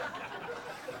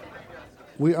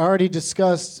 We already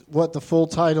discussed what the full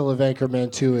title of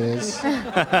Anchorman 2 is.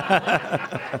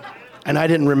 And I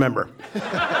didn't remember.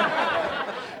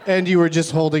 And you were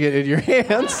just holding it in your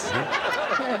hands.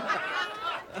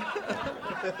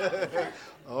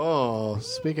 Oh,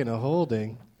 speaking of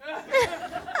holding.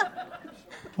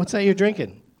 What's that you're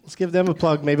drinking? Let's give them a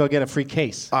plug. Maybe I'll get a free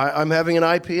case. I'm having an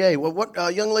IPA. Well, what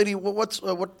young lady,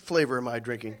 what flavor am I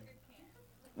drinking?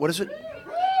 What is it?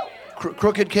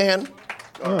 Crooked can?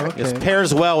 Oh, okay. It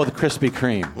pairs well with Krispy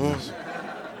Kreme.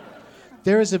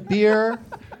 There is a beer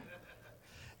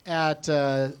at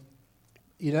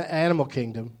Animal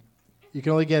Kingdom. You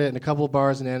can only get it in a couple of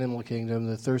bars in Animal Kingdom,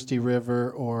 the Thirsty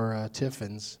River or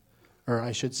Tiffin's. Or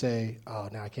I should say,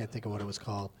 now I can't think of what it was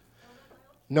called.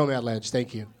 Nomad Ledge,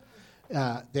 thank you.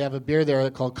 They have a beer there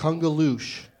called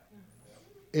Kungaloosh.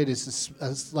 It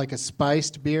is like a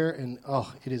spiced beer, and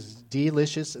it is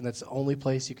delicious, and that's the only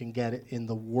place you can get it in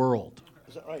the world.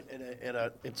 Is that right?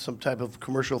 It's some type of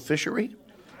commercial fishery?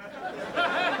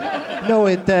 No,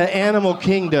 at the Animal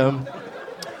Kingdom.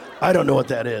 I don't know what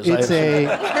that is. It's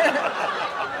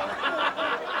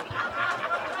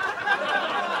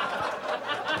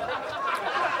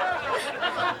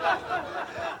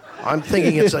I'm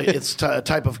thinking it's a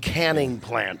type of canning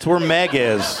plant. It's where Meg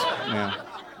is. Yeah.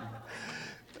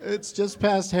 It's just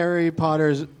past Harry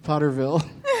Potterville.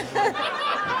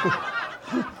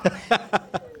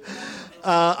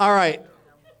 All right.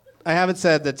 I haven't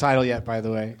said the title yet, by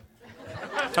the way.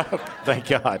 Thank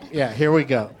God. Yeah, here we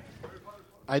go.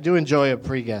 I do enjoy a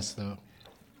pre-guess, though.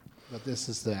 But this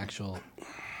is the actual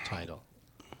title.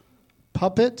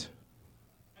 Puppet.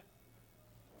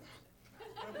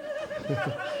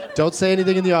 Don't say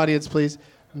anything in the audience, please.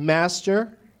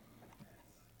 Master.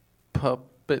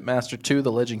 Puppet Master 2,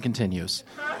 The Legend Continues.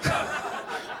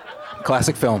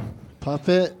 Classic film.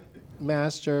 Puppet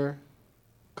Master,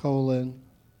 the...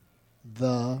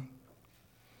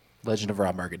 Legend of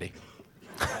Rob Burgundy.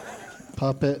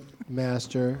 Puppet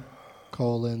Master,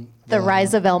 The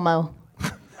Rise of Elmo.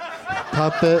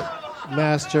 Puppet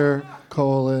Master,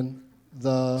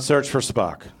 the... Search for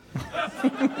Spock.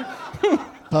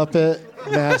 Puppet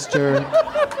Master,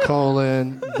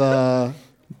 the...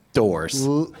 Doors.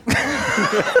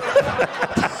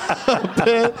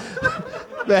 Puppet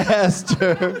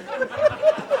Master,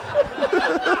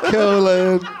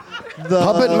 the...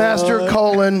 Puppet Master,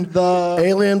 the...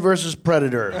 Alien versus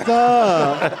Predator.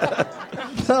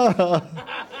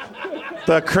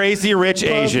 The Crazy Rich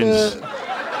Asians.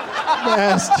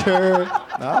 Master,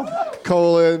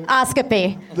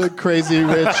 Oscopy. the Crazy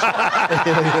Rich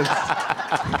Aliens.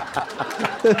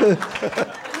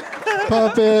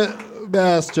 Puppet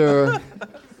Master,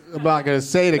 I'm not going to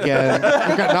say it again.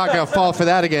 I'm not going to fall for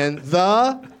that again.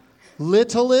 The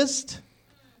littlest.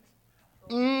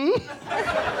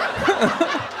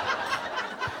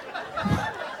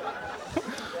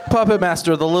 Puppet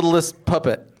Master, the littlest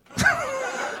puppet.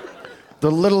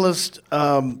 The littlest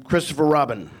Christopher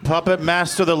Robin. Puppet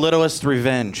Master, the littlest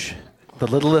revenge. The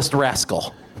littlest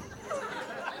rascal.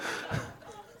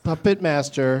 Puppet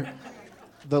Master,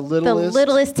 the The littlest.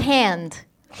 littlest hand.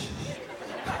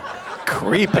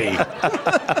 Creepy.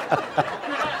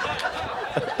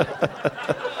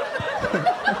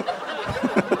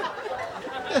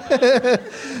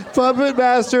 Puppet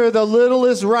Master, the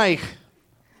littlest Reich.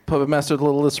 Puppet Master, the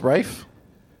littlest Rife.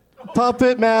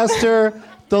 Puppet Master,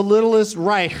 the littlest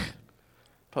Reich.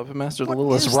 Puppet Master, the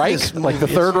littlest Reich? Like the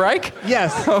Third Reich?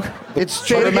 Yes. It's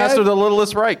Puppet Master, the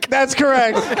littlest Reich. That's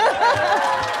correct.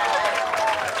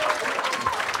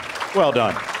 Well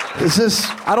done. Is this?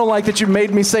 I don't like that you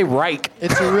made me say Reich.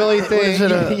 It's a really thing. Is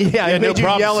it a- yeah, I no made you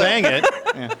problem yell saying it.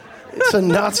 it. It's a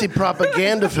Nazi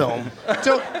propaganda film.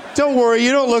 Don't worry,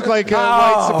 you don't look like a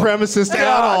white supremacist at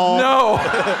all. No.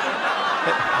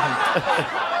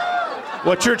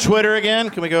 What's your Twitter again?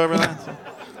 Can we go over that?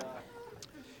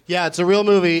 Yeah, it's a real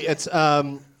movie. It's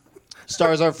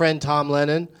stars our friend Tom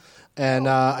Lennon, and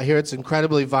I hear it's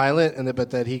incredibly violent, but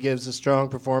that he gives a strong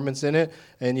performance in it.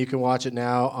 And you can watch it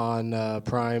now on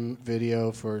Prime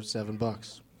Video for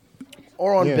 $7.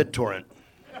 Or on Yeah. BitTorrent.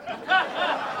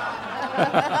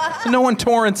 No one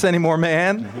torrents anymore,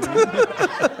 man.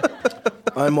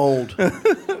 I'm old.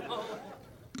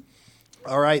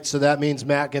 All right, so that means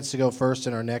Matt gets to go first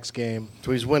in our next game.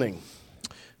 So he's winning.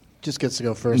 Just gets to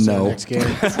go first in No. the next game.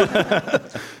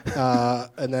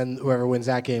 And then whoever wins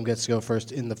that game gets to go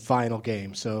first in the final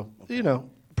game. So,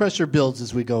 pressure builds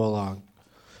as we go along.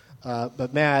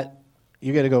 But Matt,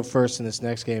 you got to go first in this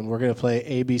next game. We're going to play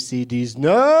ABCD's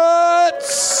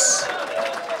Nuts!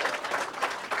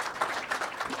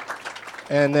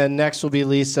 And then next will be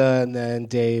Lisa, and then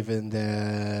Dave, and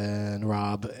then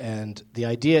Rob. And the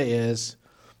idea is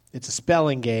it's a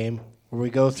spelling game where we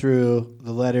go through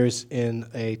the letters in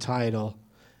a title,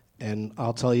 and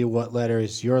I'll tell you what letter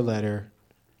is your letter,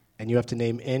 and you have to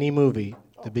name any movie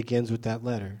that begins with that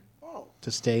letter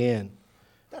to stay in.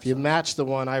 If you match the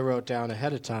one I wrote down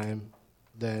ahead of time,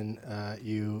 then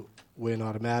you win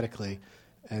automatically.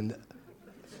 And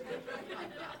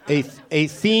a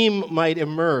theme might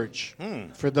emerge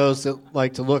for those that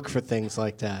like to look for things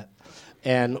like that.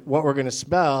 And what we're going to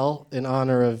spell in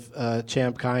honor of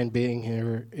Champ Kine being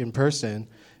here in person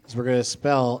is we're going to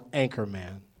spell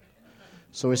Anchorman.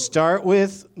 So we start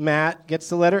with Matt gets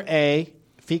the letter A.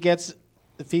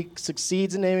 If he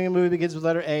succeeds in naming a movie that begins with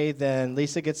letter A, then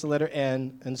Lisa gets the letter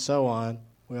N, and so on.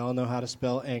 We all know how to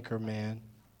spell Anchorman,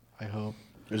 I hope.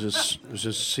 Is this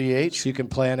CH? So you can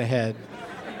plan ahead.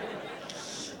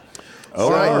 O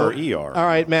or ER? All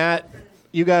right, Matt,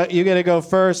 you got to go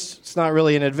first. It's not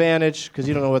really an advantage because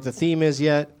you don't know what the theme is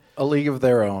yet. A League of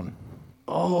Their Own.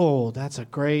 Oh, that's a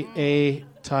great A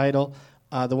title.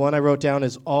 The one I wrote down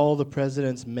is All the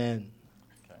President's Men.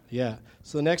 Okay. Yeah.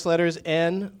 So the next letter is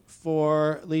N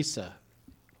for Lisa.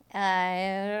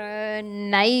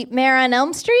 Nightmare on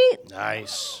Elm Street?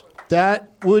 Nice.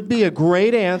 That would be a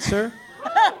great answer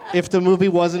if the movie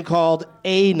wasn't called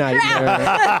A Nightmare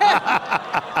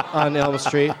on Elm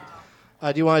Street.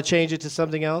 Do you want to change it to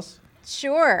something else?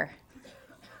 Sure.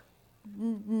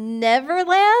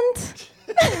 Neverland?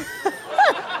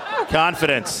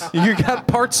 Confidence. You got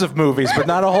parts of movies, but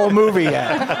not a whole movie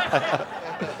yet.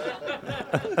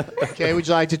 Okay, would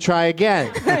you like to try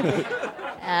again?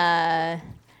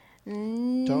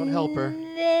 Don't help her.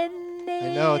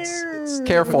 I know it's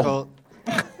Careful.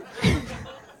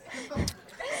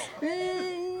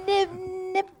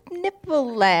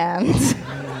 Nippleland.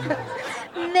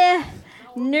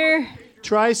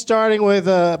 Try starting with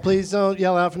please don't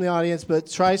yell out from the audience, but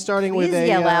try starting with Please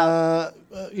yell out.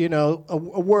 A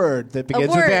word that begins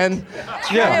with word. N.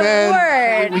 A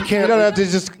word. We don't have to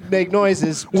just make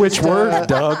noises. Which Just, word,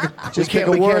 Doug? Just We pick can't-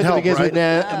 a we word can't that help, begins with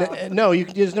right? N. No,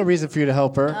 there's no reason for you to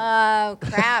help her. Oh,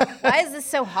 crap. Why is this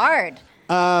so hard?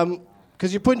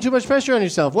 Because you're putting too much pressure on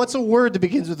yourself. What's a word that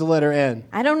begins with the letter N?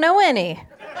 I don't know any.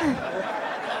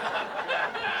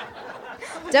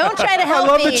 Don't try to I help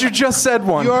love me. that you just said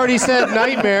one. You already said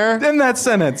nightmare. in that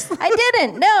sentence. I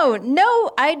didn't.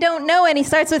 No, I don't know any.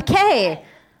 Starts with K.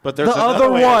 But there's The another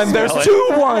other way to one. spell There's it. two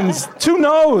ones. Two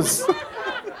no's.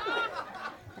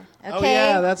 Okay. Oh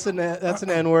yeah, that's an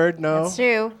N-word. No. That's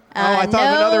true. I thought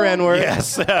of another N-word.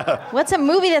 Yes. What's a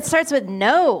movie that starts with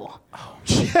no?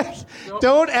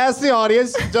 Don't ask the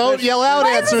audience. Don't yell out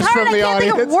Why is this answers hard? from the I can't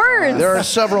think of audience. words. There are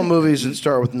several movies that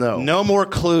start with no. No more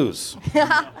clues.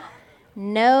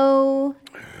 No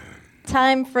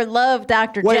time for love,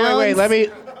 Dr. Wait, Jones. wait. Let me.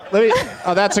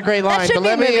 Oh, that's a great line. That should but be a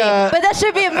let me. movie. But that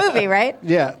should be a movie, right?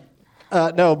 Yeah.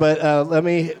 No, but let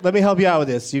me help you out with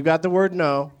this. You got the word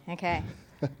no. Okay.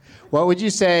 What would you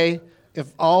say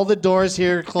if all the doors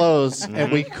here closed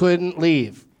and we couldn't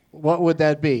leave? What would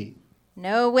that be?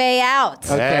 No way out.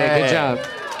 Okay, good job.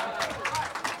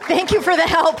 Thank you for the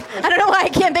help. I don't know why I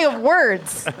can't think of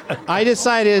words.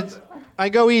 I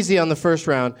go easy on the first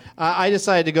round. I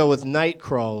decided to go with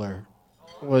Nightcrawler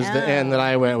was the N that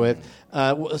I went with.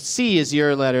 C is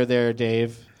your letter there,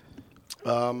 Dave.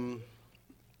 Coma.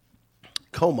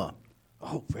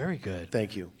 Oh, very good.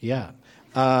 Thank you. Yeah.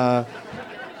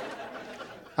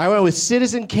 I went with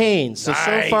Citizen Kane. So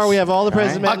far we have all the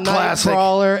President A classic.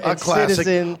 Nightcrawler A and classic.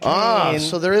 Citizen Kane.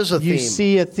 So there is a theme. You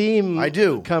see a theme I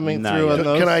do. coming No, through you on don't.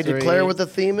 those Can I three. declare what the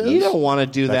theme is? You don't want to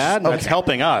do that. That's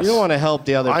helping us. You don't want to help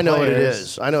the other I know what it players.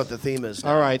 is. I know what the theme is.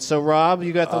 All right, so Rob,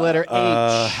 you got the letter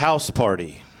H. House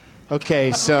party.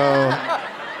 Okay, so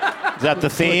Is that the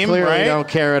theme, clearly right? don't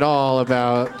care at all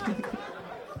about.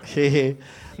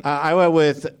 I went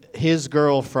with His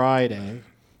Girl Friday.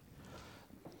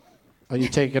 Are you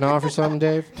taking off or something,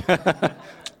 Dave?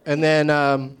 And then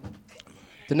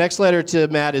the next letter to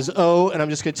Matt is O, and I'm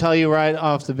just going to tell you right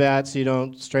off the bat so you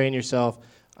don't strain yourself.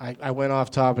 I went off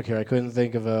topic here. I couldn't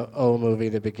think of a movie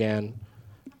that begins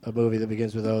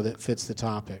with O that fits the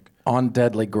topic. On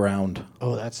Deadly Ground.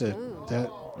 Oh,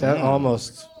 that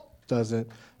almost doesn't.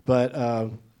 But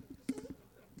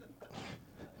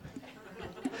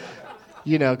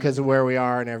because of where we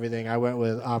are and everything, I went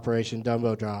with Operation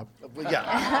Dumbo Drop. Yeah.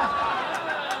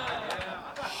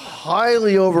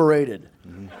 Highly overrated.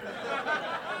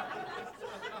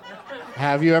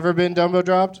 Have you ever been Dumbo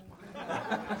dropped?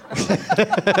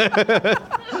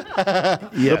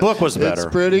 The book was better.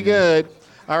 It's pretty good.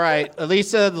 All right,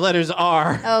 Elisa, the letters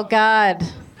R. Oh, God.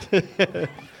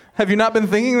 Have you not been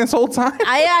thinking this whole time?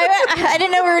 I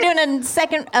didn't know we were doing a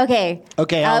second. Okay.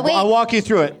 Okay, wait. I'll walk you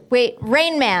through it. Wait,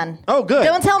 Rain Man. Oh, good.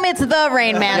 Don't tell me it's the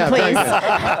Rain Man, Yeah, please.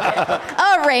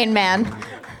 very Rain Man.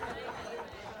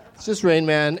 It's just Rain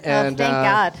Man. And, thank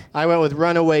God. I went with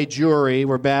Runaway Jury.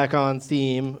 We're back on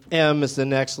theme. M is the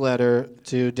next letter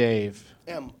to Dave.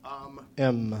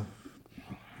 M.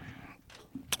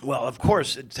 Well, of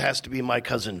course, it has to be My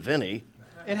Cousin Vinny.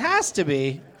 It has to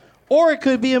be. Or it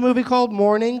could be a movie called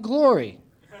Morning Glory.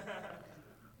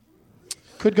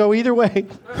 Could go either way.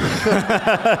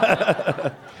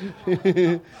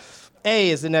 A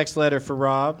is the next letter for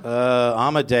Rob.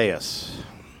 Amadeus.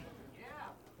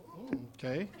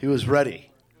 Okay. He was ready.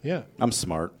 Yeah. I'm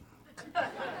smart.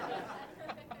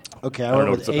 Okay, I don't went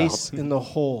know with what it's about. Ace in the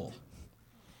Hole.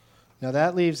 Now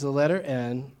that leaves the letter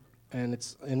N, and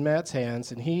it's in Matt's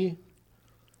hands, and he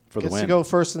For the gets win. to go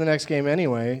first in the next game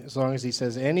anyway, as long as he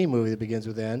says any movie that begins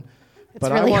with N. It's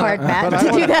really hard, Matt,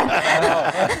 to do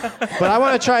that. But I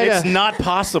want to try It's to. not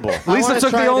possible. Lisa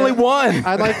took the only one.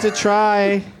 I'd like to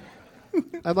try.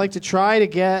 I'd like to try to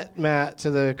get Matt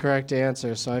to the correct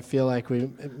answer, so I feel like we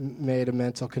made a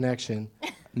mental connection.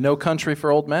 No Country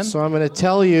for Old Men? So I'm going to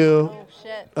tell you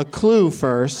a clue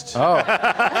first. Oh.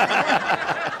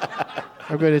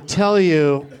 I'm going to tell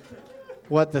you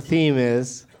what the theme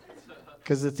is,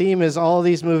 because the theme is all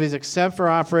these movies, except for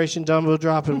Operation Dumbo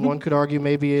Drop, and one could argue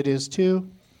maybe it is too,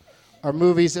 are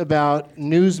movies about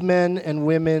newsmen and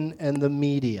women and the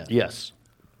media. Yes.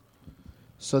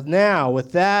 So now,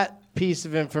 with that piece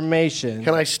of information...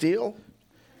 Can I steal?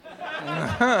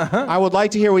 I would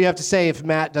like to hear what you have to say if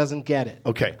Matt doesn't get it.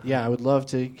 Okay. Yeah, I would love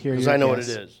to hear your Because I know what guess.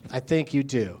 it is. I think you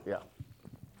do. Yeah.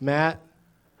 Matt?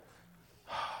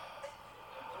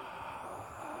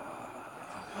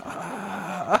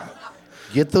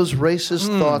 Get those racist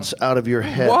thoughts out of your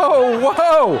head.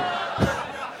 Whoa.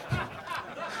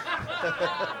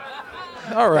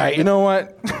 All right, you know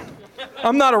what?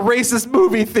 I'm not a racist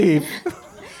movie thief.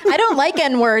 I don't like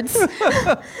N-words. This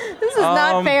is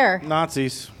not fair.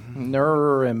 Nazis.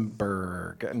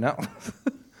 Nuremberg. No.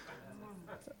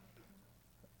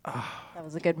 That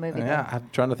was a good movie. Yeah, I'm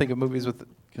trying to think of movies with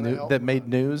that made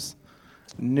news.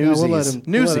 No, we'll let Newsies. him-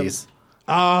 Newsies.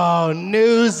 Oh,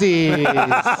 Newsies.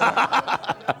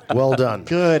 Well done.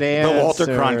 Good answer. The Walter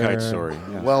Cronkite story.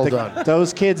 Yeah. Well done.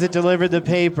 Those kids that delivered the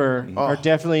paper are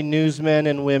definitely newsmen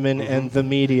and women and the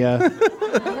media.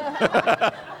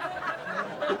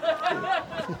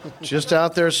 Just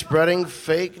out there spreading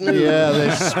fake news. Yeah,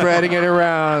 they're spreading it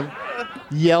around.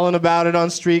 yelling about it on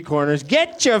street corners.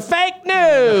 Get your fake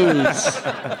news!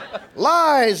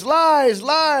 Lies, lies,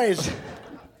 lies.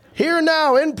 Here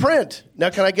now in print. Now,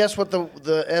 can I guess what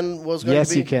the N was going to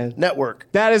be? Yes, you can. Network.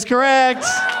 That is correct.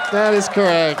 That is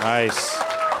correct. Nice.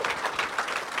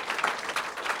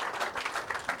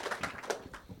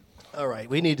 All right,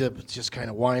 we need to just kind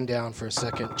of wind down for a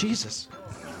second. Jesus.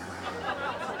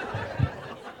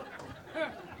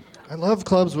 I love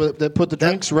clubs that put the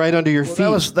drinks right under your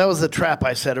feet. That was the trap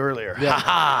I said earlier. Yeah. Ha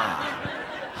ha.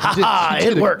 Ha ha.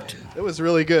 It worked. It was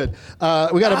really good.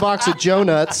 We got a box of Joe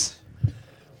Nuts.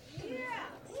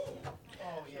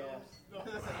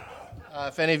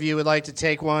 If any of you would like to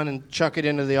take one and chuck it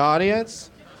into the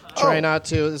audience, try not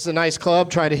to. This is a nice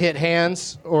club. Try to hit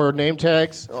hands or name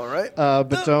tags. All right.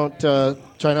 But don't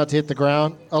try not to hit the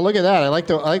ground. Oh, look at that! I like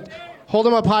hold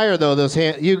them up higher though. Those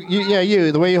hands.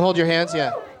 You. The way you hold your hands.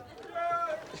 Yeah.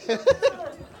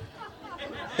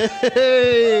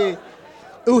 Hey.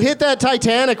 Ooh, hit that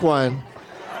Titanic one.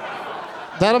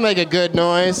 That'll make a good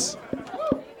noise.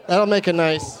 That'll make a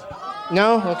nice.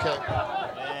 No? Okay.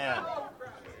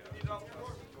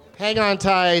 Hang on,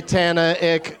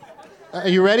 Titanic. Are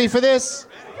you ready for this?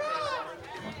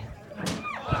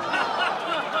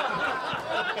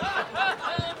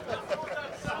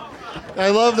 I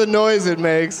love the noise it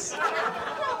makes.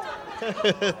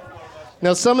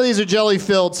 Now, some of these are jelly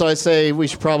filled, so I say we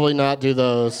should probably not do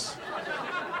those.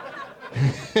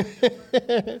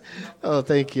 Oh,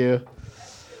 thank you.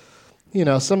 You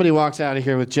know, somebody walks out of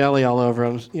here with jelly all over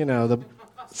them. You know,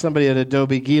 somebody at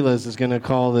Adobe Gila's is going to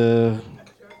call the...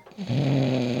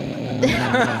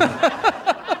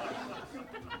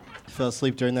 Fell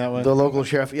asleep during that one? The local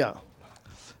sheriff, yeah.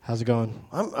 How's it going?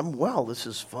 I'm well. This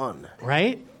is fun.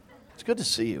 Right? It's good to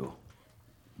see you.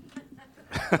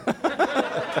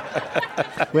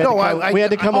 We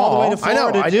had to come all the way to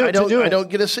Florida I don't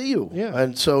get to see you. Yeah.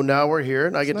 And so now we're here,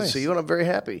 and I get nice. to see you, and I'm very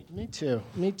happy. Me too.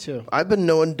 I've been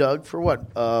knowing Doug for what?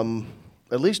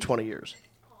 At least 20 years.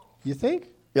 You think?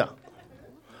 Yeah.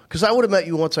 Because I would have met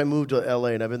you once I moved to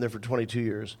L.A., and I've been there for 22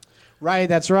 years. Right,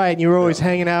 that's right. And you were always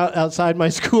hanging out outside my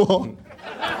school.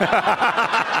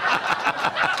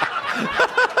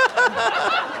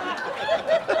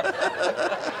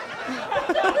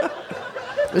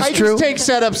 It's true. Just take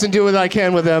setups and do what I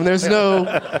can with them. There's no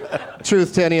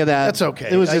truth to any of that. That's okay.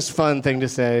 It was just a fun thing to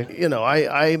say. You know,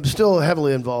 I'm still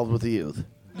heavily involved with the youth.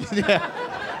 Yeah.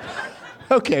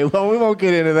 Okay, well, we won't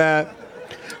get into that.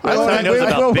 We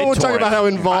won't talk about how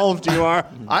involved you are.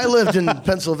 I lived in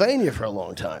Pennsylvania for a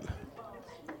long time.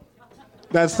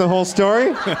 That's the whole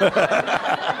story?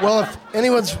 Well, if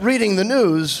anyone's reading the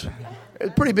news, it's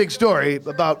a pretty big story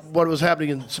about what was happening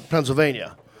in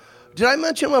Pennsylvania. Did I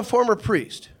mention I'm a former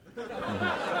priest?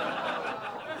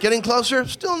 Getting closer?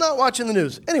 Still not watching the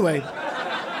news. Anyway.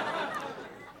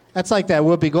 That's like that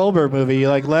Whoopi Goldberg movie. You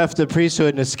left the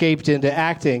priesthood and escaped into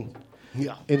acting.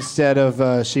 Yeah. Instead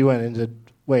of she went into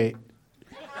what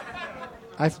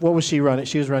was she running?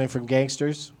 She was running from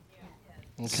gangsters.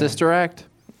 Okay. Sister Act.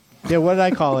 Yeah. What did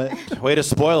I call it? Way to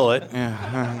spoil it.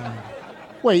 Yeah.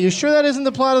 Wait, you sure that isn't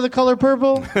the plot of The Color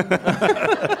Purple?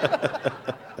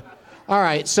 All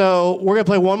right, so we're going to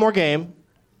play one more game,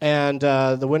 and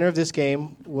the winner of this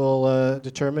game will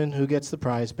determine who gets the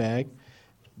prize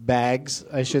bags,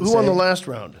 I should say. Who won the last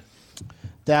round?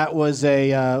 That was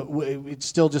it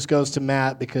still just goes to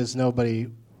Matt because nobody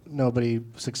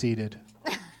succeeded.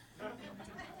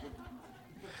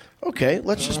 Okay,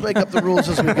 let's just make up the rules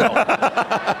as we go.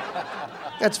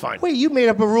 That's fine. Wait, you made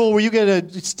up a rule where you get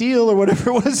a steal or whatever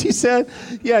it was he said?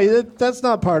 Yeah, that's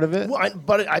not part of it. Well,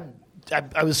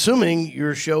 I was assuming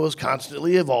your show is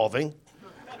constantly evolving.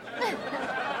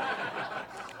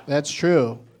 That's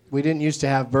true. We didn't used to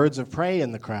have birds of prey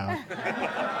in the crowd.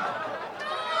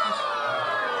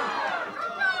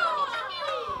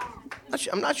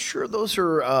 I'm not sure those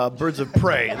are birds of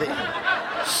prey. They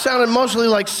sounded mostly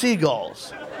like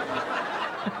seagulls.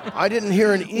 I didn't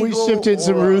hear an eagle. We shipped in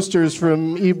some roosters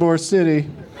from Ybor City.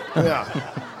 Yeah.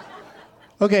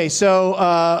 Okay, so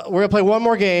we're going to play one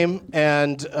more game,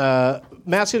 and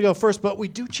Matt's going to go first, but we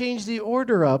do change the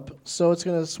order up, so it's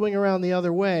going to swing around the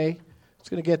other way. It's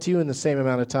going to get to you in the same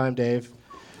amount of time, Dave.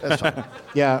 That's fine.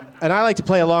 Yeah, and I like to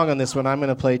play along on this one. I'm going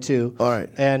to play, too. All right.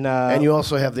 And you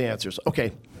also have the answers.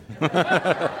 Okay.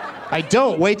 I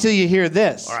don't. Wait till you hear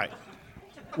this. All right.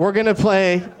 We're going to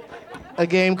play a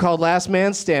game called Last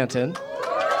Man Stanton.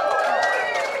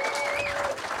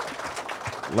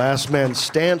 Last Man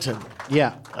Stanton.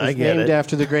 Yeah. I get named it.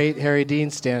 after the great Harry Dean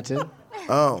Stanton.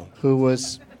 Oh. Who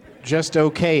was just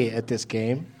okay at this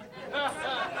game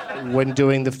when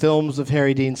doing the films of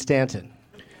Harry Dean Stanton.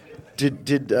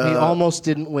 Did he almost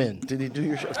didn't win. Did he do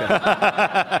your show? Okay.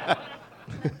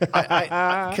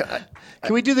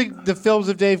 Can we do the films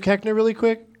of Dave Koechner really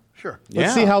quick? Sure.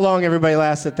 Let's see how long everybody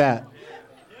lasts at that.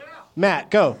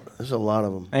 Matt, go. There's a lot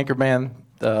of them. Anchorman,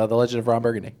 The Legend of Ron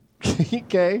Burgundy.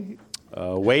 Okay.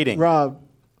 Waiting. Rob.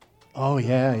 Oh,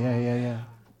 yeah.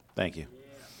 Thank you.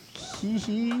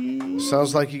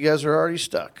 Sounds like you guys are already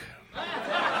stuck.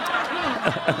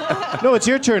 No, it's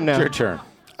your turn now. It's your turn.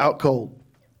 Out cold.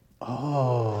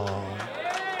 Oh.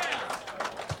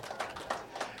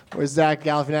 Where Zach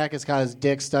Galifianakis got his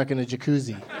dick stuck in a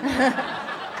jacuzzi.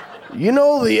 You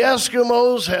know the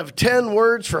Eskimos have 10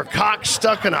 words for cock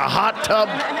stuck in a hot tub?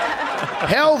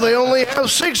 Hell, they only have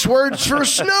 6 words for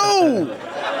snow.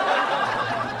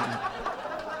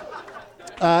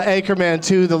 Anchorman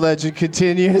 2, The Legend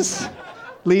Continues.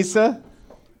 Lisa?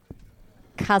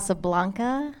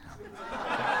 Casablanca.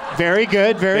 Very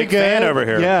good, very Big good. fan over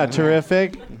here. Yeah,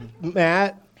 terrific.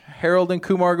 Matt? Harold and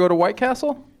Kumar Go to White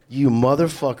Castle? You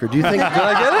motherfucker. Do you think... Did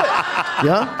I get it?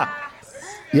 Yeah?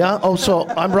 Yeah? Oh, so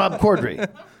I'm Rob Corddry.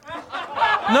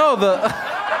 No,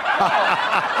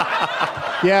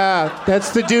 Yeah,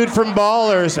 that's the dude from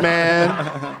Ballers, man.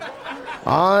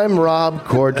 I'm Rob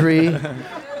Corddry.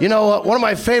 You know what? One of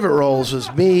my favorite roles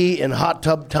is me in Hot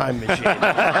Tub Time Machine.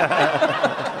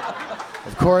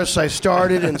 Of course, I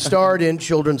starred in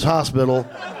Children's Hospital.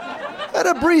 Had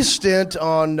a brief stint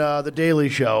on The Daily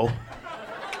Show.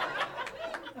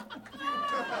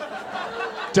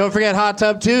 Don't forget Hot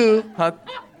Tub 2.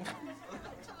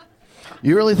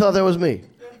 You really thought that was me?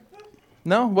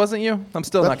 No, wasn't you? I'm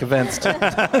still not convinced.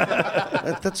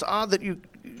 That's odd that you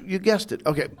guessed it.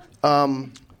 Okay.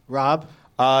 Rob?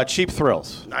 Cheap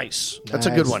Thrills. Nice. That's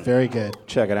a good one. Very good.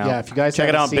 Check it out. Yeah, if you guys check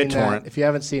it haven't out on seen that, BitTorrent. if you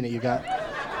haven't seen it,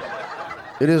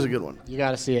 It is a good one. You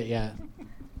got to see it. Yeah.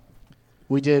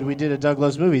 We did a Doug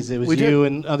Loves Movies. It was We did. you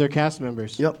and other cast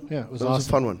members. Yep. Yeah, it was That awesome. was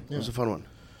a fun one. Yeah. It was a fun one.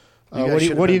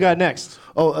 What do you got next?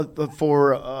 Oh,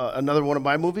 for another one of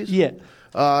my movies? Yeah.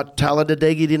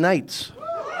 Talladega Nights.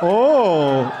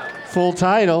 Oh, full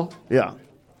title. Yeah.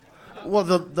 Well,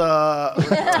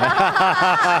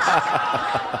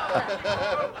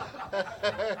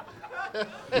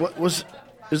 what was?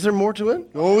 Is there more to it?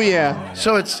 Oh yeah.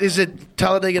 So is it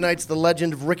Talladega Nights: The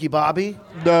Legend of Ricky Bobby?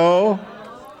 No.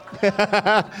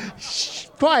 Shh,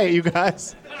 quiet, you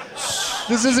guys.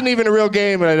 This isn't even a real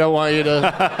game, and I don't want you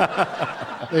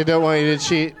to. They don't want you to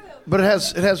cheat. But it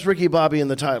has Ricky Bobby in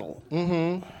the title.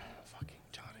 Mm-hmm. Fucking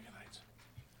Talladega Nights.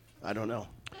 I don't know.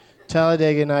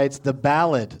 Talladega Nights: The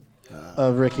Ballad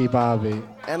of Ricky Bobby.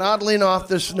 And oddly enough,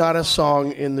 there's not a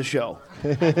song in the show.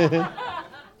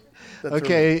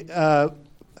 Okay.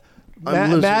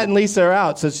 Matt and Lisa are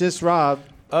out, so it's just Rob.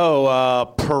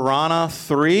 Oh, Piranha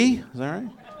 3? Is that right?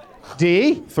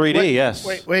 D? 3D, yes.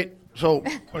 Wait. So,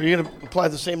 are you going to apply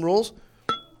the same rules?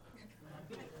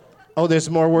 Oh, there's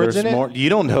more words There's in more. it? You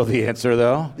don't know the answer,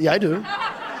 though. Yeah, I do.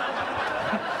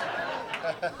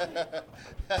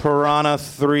 Piranha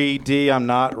 3D, I'm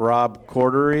not Rob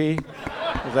Corddry.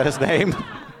 Is that his name?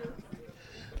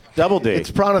 Double D. It's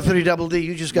Piranha 3 Double D.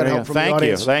 You just got help from the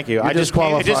audience. Thank you. You're It just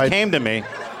disqualified. came to me.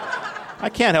 I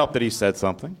can't help that he said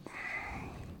something.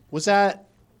 Was that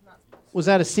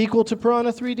a sequel to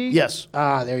Piranha 3D? Yes.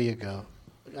 Ah, there you go.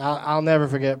 I'll never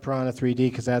forget Piranha 3D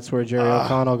because that's where Jerry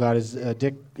O'Connell got his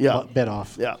dick bit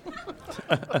off. Yeah.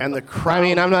 And the crowd. I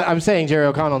mean, I'm saying Jerry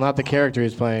O'Connell, not the character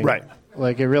he's playing. Right.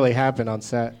 Like it really happened on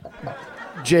set.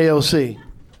 JOC.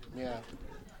 Yeah.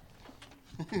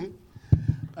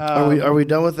 Are we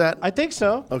done with that? I think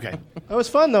so. Okay. That was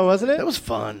fun though, wasn't it? That was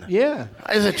fun. Yeah.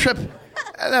 It was a trip.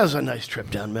 That was a nice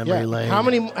trip down memory lane. How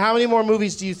many more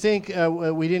movies do you think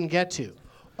we didn't get to?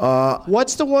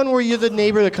 What's the one where you're the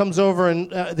neighbor that comes over and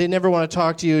they never want to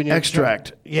talk to you? And you're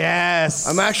Extract. Yes.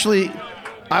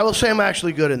 I will say I'm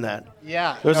actually good in that.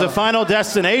 Yeah. There's a Final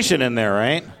Destination in there,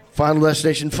 right? Final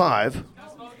Destination 5.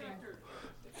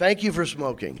 Thank you for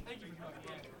smoking.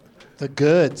 The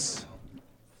Goods.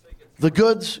 The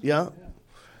Goods, yeah.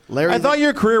 Larry. I thought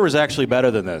your career was actually better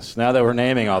than this. Now that we're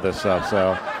naming all this stuff,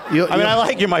 so I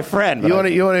like you're my friend. You want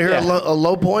to hear a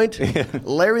low point?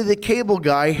 Larry the Cable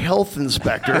Guy, health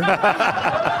inspector.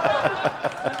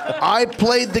 I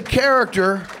played the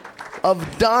character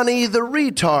of Donnie the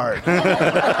retard.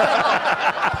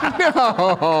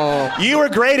 No. You were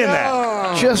great in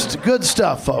that. Just good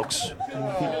stuff, folks.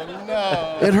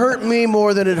 No. It hurt me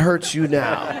more than it hurts you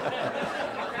now.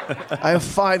 I have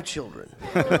 5 children.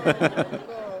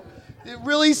 It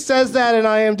really says that in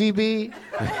IMDb.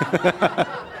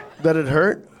 That it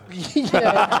hurt?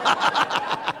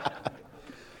 Yeah.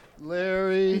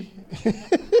 Larry.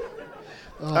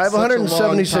 I have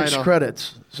 176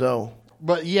 credits, so.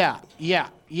 But yeah.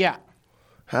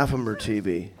 Half of them are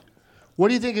TV. What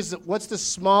do you think what's the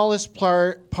smallest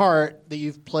part that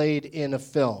you've played in a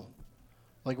film?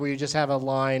 Like where you just have a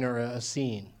line or a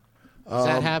scene. Has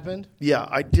that happened? Yeah,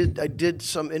 I did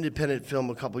some independent film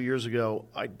a couple years ago.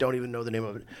 I don't even know the name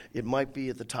of it. It might be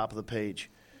at the top of the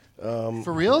page.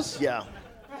 For reals? Yeah.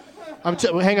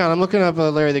 Hang on, I'm looking up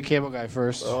Larry the Cable Guy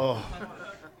first. Oh.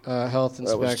 Health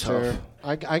That was inspector.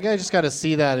 tough. I just got to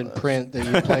see that in print that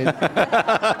you played.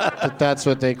 that's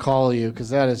what they call you, because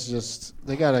that is just,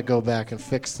 they got to go back and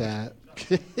fix that.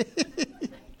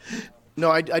 No,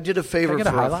 I did a favor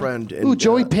for a friend. Ooh,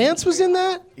 Joey Pants was in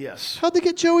that? Yes. How'd they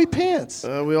get Joey Pants?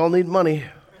 We all need money.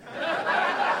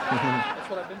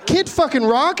 Kid fucking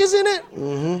Rock is in it?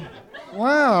 Mm-hmm.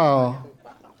 Wow.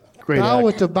 Great bow actor.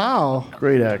 with the bow.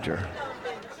 Great actor.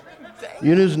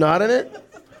 You know who's not in it?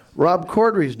 Rob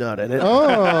Corddry's not in it.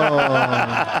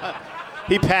 Oh.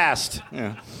 He passed.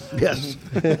 Yeah. Yes.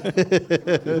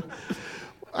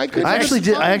 I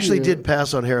actually did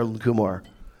pass on Harold and Kumar.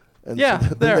 And Yeah,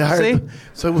 so there, they hired- see?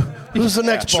 So who's the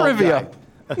next bald Trivia.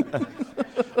 guy?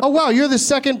 Oh, wow, you're the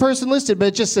second person listed, but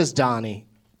it just says Donnie.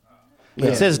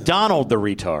 It says Donald the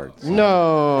retard.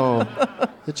 No.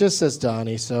 It just says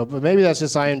Donnie, but maybe that's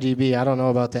just IMDb. I don't know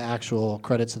about the actual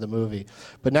credits of the movie.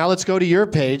 But now let's go to your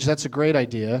page. That's a great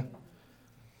idea.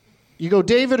 You go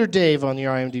David or Dave on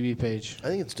your IMDb page? I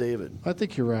think it's David. I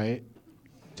think you're right.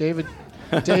 David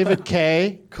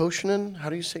K. Koechner? How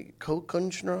do you say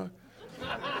Koechner?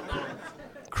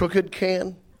 Crooked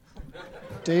Can?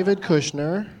 David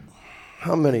Koechner.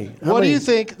 How many? What do you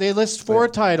think? They list 4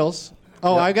 titles.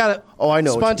 Oh, I got it. Oh, I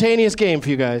know. Spontaneous game for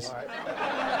you guys.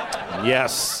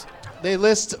 Yes. They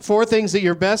list 4 things that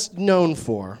you're best known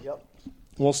for. Yep.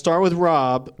 We'll start with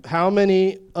Rob. How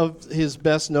many of his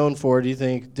best known for do you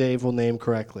think Dave will name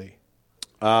correctly?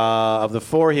 Of the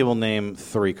 4, he will name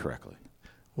 3 correctly.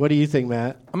 What do you think,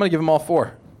 Matt? I'm going to give them all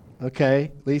 4.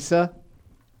 Okay. Lisa?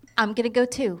 I'm going to go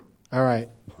 2. All right.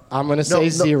 I'm going to say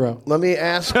 0. Let me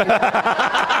ask you.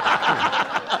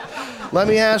 Let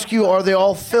me ask you, are they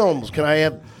all films? Can I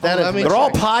have that? They're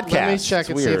all podcasts. Let me check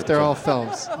and It's see weird. if they're all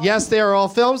films. Yes, they are all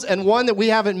films, and one that we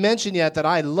haven't mentioned yet that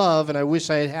I love and I wish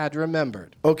I had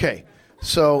remembered. Okay.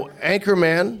 So,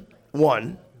 Anchorman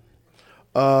 1.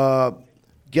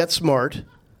 Get Smart.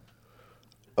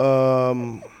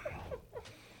 Oh,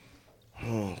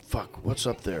 fuck. What's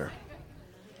up there?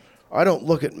 I don't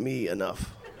look at me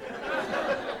enough.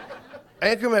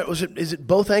 Anchorman, is it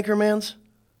both Anchormans?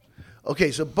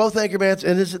 Okay, so both Anchormans,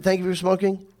 and is it Thank You for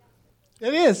Smoking?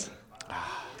 It is.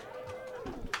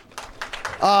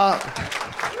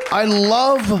 I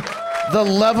love the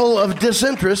level of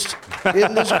disinterest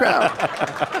in this crowd.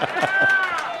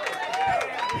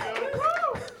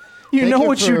 You know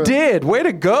what you did. Way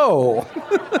to go.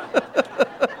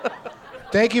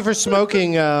 Thank You for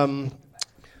Smoking.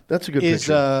 That's a good is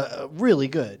picture. really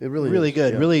good. It really is.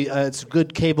 good. Yeah. Really, it's a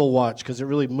good cable watch because it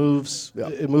really moves. Yeah.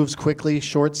 It moves quickly,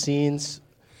 short scenes.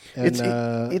 And,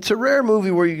 it's a rare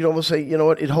movie where you can almost say, you know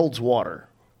what, it holds water.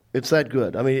 It's that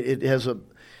good. I mean, it has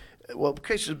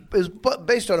case is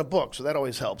based on a book, so that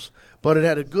always helps. But it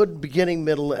had a good beginning,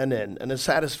 middle, and end, and a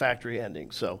satisfactory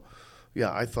ending. So,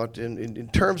 yeah, I thought in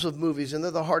terms of movies, and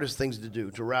they're the hardest things to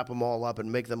do, to wrap them all up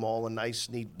and make them all a nice,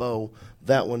 neat bow,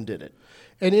 that one did it.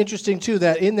 And interesting, too,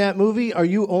 that in that movie, are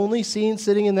you only seen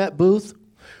sitting in that booth?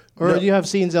 Or No. do you have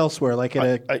scenes elsewhere, like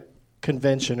at a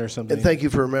convention or something? And thank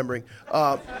you for remembering.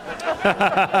 No,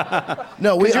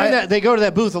 they go to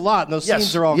that booth a lot, and those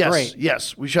scenes are all great.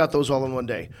 Yes, we shot those all in one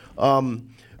day.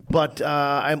 But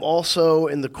I'm also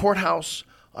in the courthouse.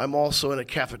 I'm also in a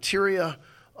cafeteria.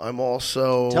 I'm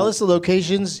also... Tell us the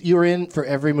locations you're in for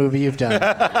every movie you've done.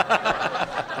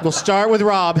 We'll start with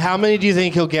Rob. How many do you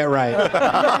think he'll get right?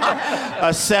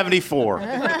 74.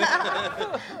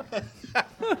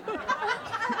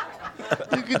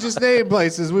 You could just name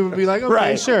places. We would be like, okay,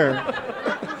 Right. sure.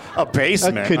 A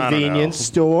basement. A I don't know. convenience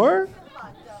store.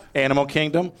 Animal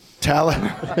Kingdom.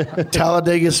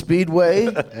 Talladega Speedway.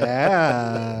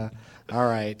 Yeah. All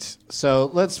right. So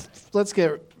let's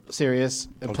get serious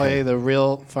and play the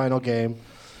real final game.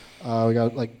 We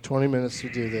got like 20 minutes to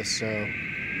do this, so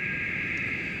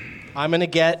I'm gonna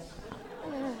get.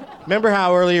 Remember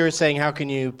how earlier you were saying, how can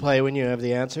you play when you have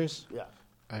the answers? Yeah.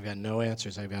 I've got no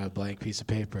answers. I've got a blank piece of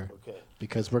paper. Okay.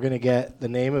 Because we're gonna get the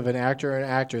name of an actor and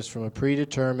actress from a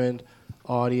predetermined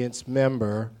audience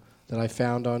member that I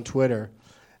found on Twitter.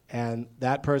 And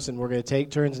that person, we're going to take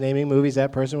turns naming movies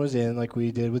that person was in, like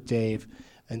we did with Dave,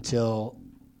 until,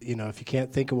 if you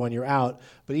can't think of one, you're out.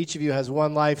 But each of you has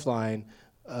one lifeline.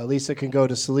 Lisa can go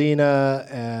to Selena,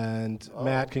 and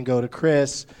Matt can go to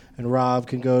Chris, and Rob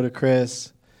can go to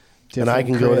Chris, and I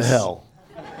can go to Chris. hell.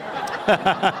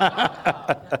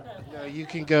 No, you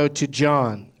can go to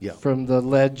John Yeah. from the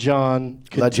Lead John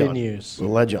Continues.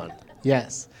 Lead John.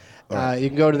 Yes. right. You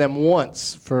can go to them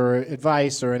once for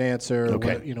advice or an answer, or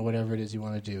Okay. whatever it is you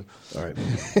want to do. All right.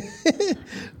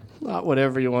 Not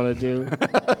whatever you want to do.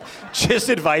 Just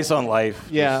advice on life.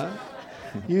 Yeah.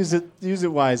 Use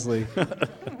it wisely,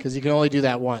 because you can only do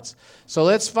that once. So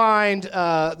let's find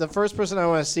the first person I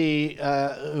want to see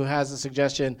who has a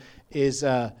suggestion is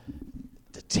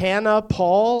Tana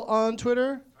Paul on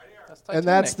Twitter, and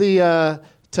that's the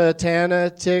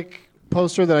Titanic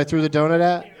poster that I threw the donut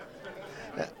at.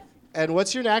 And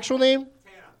what's your actual name?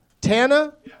 Tana.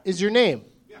 Tana is your name.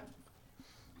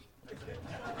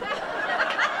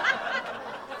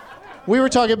 We were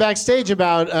talking backstage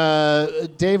about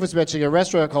Dave was mentioning a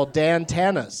restaurant called Dan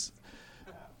Tana's.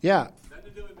 Yeah. Nothing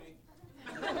to do with me.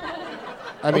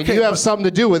 I mean, you have something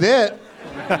to do with it.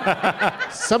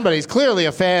 Somebody's clearly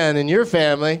a fan in your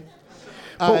family.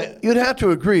 Well, you'd have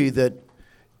to agree that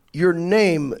your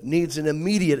name needs an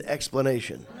immediate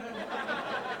explanation.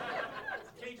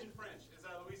 Cajun French is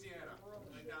Louisiana,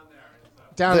 right down there.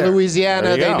 Down in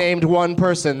Louisiana, they named one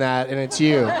person that, and it's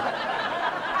you.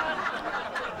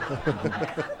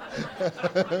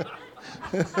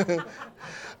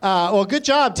 Well, good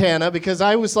job, Tana, because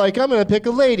I was like, I'm going to pick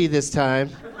a lady this time.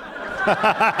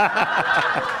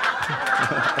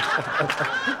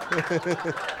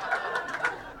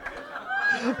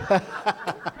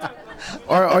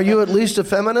 Are you at least a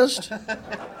feminist?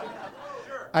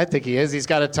 I think he is. He's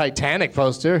got a Titanic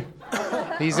poster.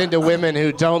 He's into women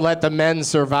who don't let the men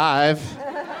survive.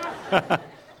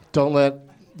 Don't let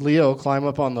Leo climb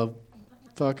up on the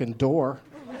fucking door.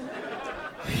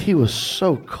 He was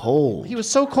so cold. He was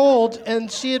so cold,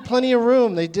 and she had plenty of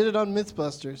room. They did it on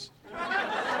Mythbusters.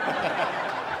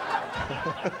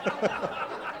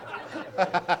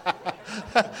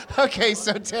 Okay,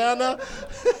 so Tana,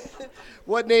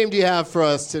 what name do you have for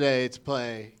us today to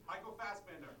play? Michael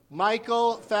Fassbender.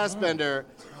 Michael Fassbender.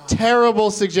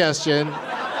 Terrible suggestion.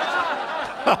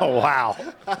 Oh, wow.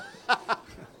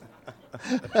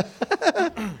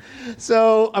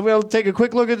 So I'm going to take a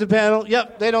quick look at the panel.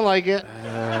 Yep, they don't like it.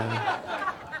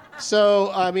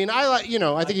 So, I mean, I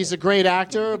think he's a great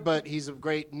actor, but he's a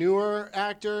great newer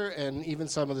actor, and even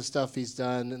some of the stuff he's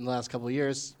done in the last couple of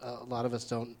years, a lot of us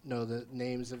don't know the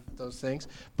names of those things.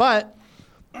 But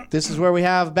this is where we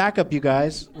have backup, you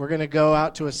guys. We're going to go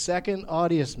out to a second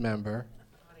audience member.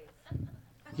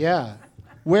 Yeah.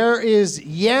 Where is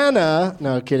Yana?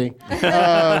 No, kidding.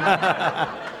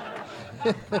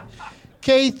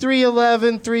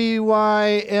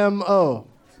 K3113YMO.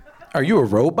 Are you a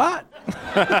robot?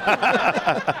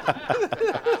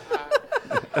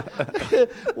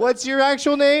 What's your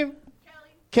actual name?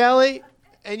 Kelly.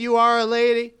 And you are a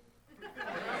lady?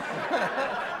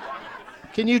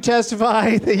 Can you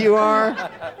testify that you are?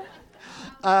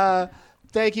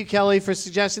 Thank you, Kelly, for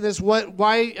suggesting this. So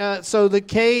the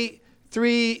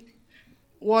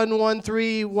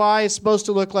K3113Y is supposed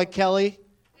to look like Kelly?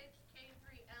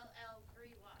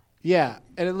 Yeah,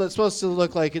 and it's supposed to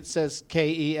look like it says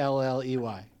Kelley.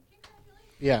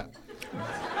 Yeah.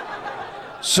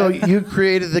 So you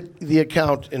created the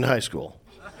account in high school?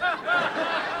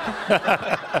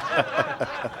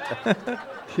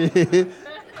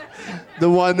 The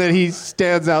one that he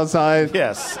stands outside.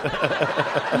 Yes.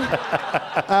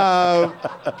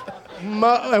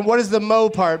 And what does the Mo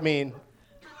part mean?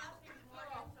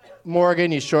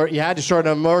 Morgan, you had to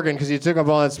shorten up Morgan because you took up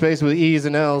all that space with E's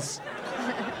and L's.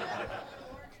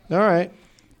 All right.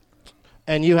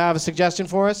 And you have a suggestion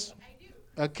for us? I do.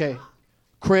 Okay.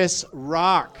 Chris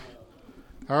Rock.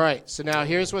 All right. So now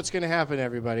here's what's going to happen,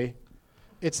 everybody.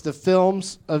 It's the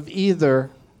films of either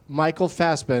Michael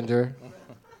Fassbender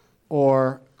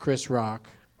or Chris Rock.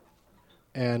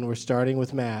 And we're starting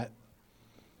with Matt.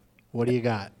 What do you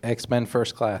got? X-Men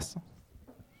First Class.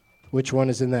 Which one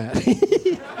is in that?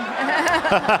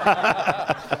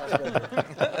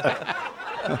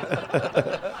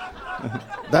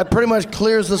 That pretty much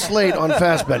clears the slate on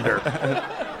Fassbender.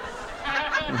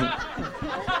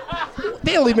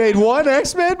 They only made one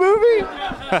X-Men movie?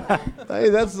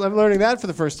 Hey, I'm learning that for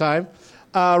the first time.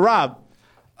 Rob.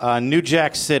 New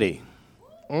Jack City.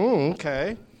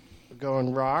 Okay. We're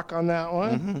going Rock on that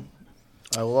one. Mm-hmm.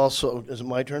 I will also, is it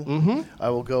my turn? Mm-hmm. I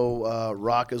will go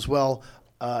Rock as well.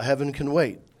 Heaven Can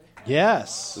Wait.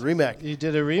 Yes. The remake. You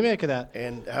did a remake of that.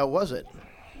 And how was it?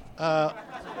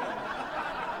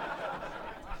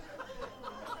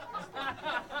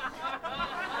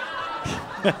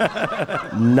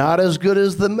 Not as good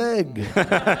as the Meg.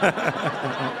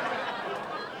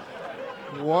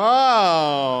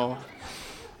 Wow.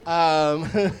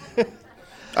 I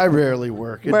rarely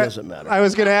work. It doesn't matter. I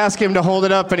was going to ask him to hold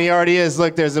it up, and he already is.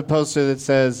 Look, there's a poster that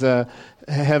says,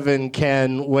 Heaven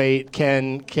Can Wait,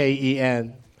 Ken.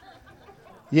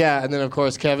 Yeah, and then, of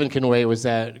course, Kevin Can Wait was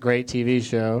that great TV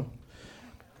show.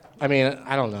 I mean,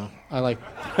 I don't know.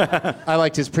 I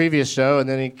liked his previous show, and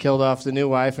then he killed off the new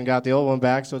wife and got the old one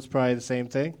back, so it's probably the same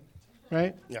thing,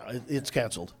 right? Yeah, it's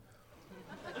canceled.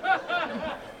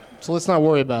 So let's not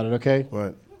worry about it, okay?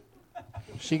 Right.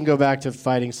 She can go back to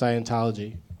fighting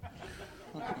Scientology.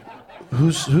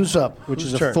 Who's up? Which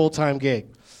Whose is turn? a full-time gig.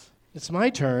 It's my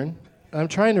turn. I'm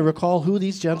trying to recall who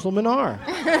these gentlemen are.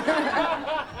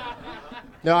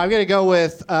 No, I'm going to go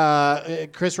with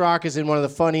Chris Rock is in one of the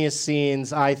funniest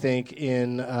scenes, I think,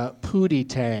 in Pootie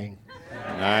Tang.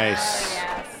 Nice.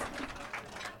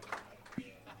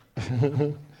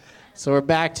 So we're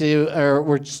back to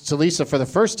Lisa for the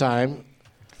first time.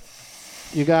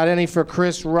 You got any for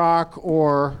Chris Rock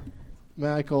or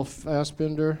Michael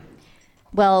Fassbender?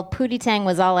 Well, Pootie Tang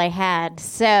was all I had,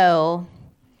 so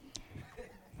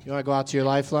You want to go out to your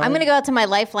lifeline? I'm going to go out to my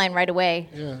lifeline right away.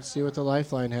 Yeah, see what the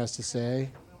lifeline has to say.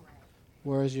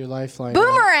 Where is your lifeline?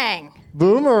 Boomerang!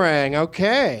 Boomerang,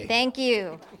 okay. Thank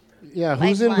you. Yeah,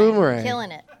 who's in Lifeline. Boomerang?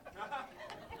 Killing it.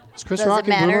 Is Chris Does it Rock in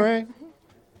matter? Boomerang?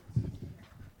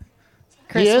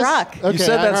 Chris He is? Rock. Okay, You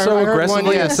said that I so heard one,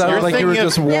 aggressively, yes. it sounded You're like you were thinking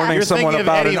just of- warning you're someone thinking of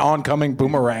about Eddie- an oncoming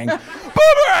boomerang.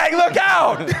 Boomerang, look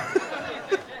out!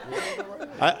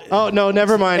 Oh, no,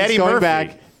 never mind. Eddie it's going Murphy.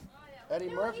 back. Eddie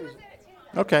Murphy's.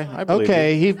 Okay, I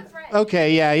believe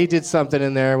Okay, yeah, he did something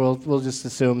in there. We'll just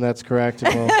assume that's correct,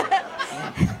 and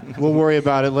we'll worry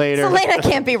about it later. Selena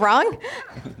can't be wrong.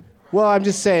 Well, I'm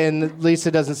just saying, that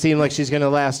Lisa doesn't seem like she's going to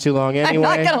last too long anyway.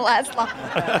 I'm not going to last long.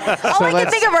 All So I can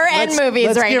think of are end movies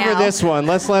let's right give now. her this one.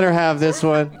 Let's let her have this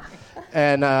one.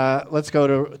 And let's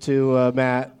go to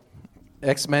Matt.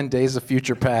 X-Men Days of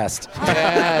Future Past.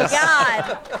 Yes.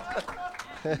 God.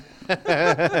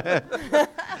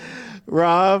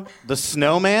 Rob? The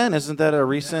Snowman, isn't that a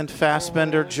recent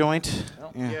Fassbender joint?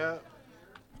 Yeah.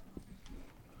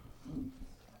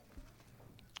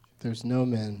 There's no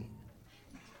men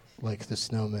like the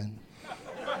snowman.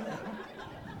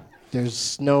 There's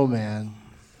snowman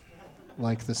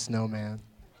like the snowman.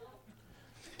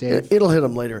 Dave? It'll hit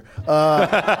him later. No,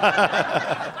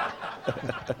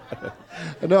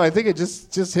 I think it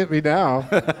just hit me now.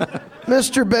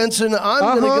 Mr. Benson,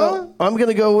 I'm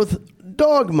gonna go with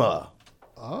Dogma.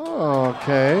 Oh,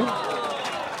 okay.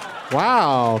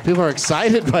 Wow, people are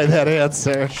excited by that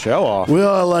answer. Show off. We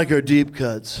all like our deep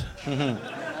cuts.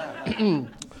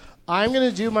 I'm going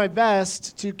to do my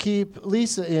best to keep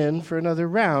Lisa in for another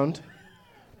round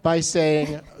by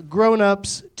saying Grown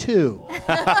Ups 2.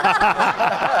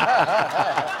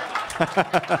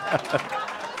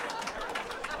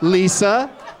 Lisa?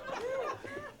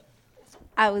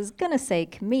 I was going to say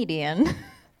comedian.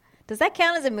 Does that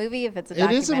count as a movie if it's a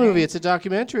documentary? It is a movie. It's a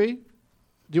documentary. Do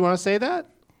you want to say that?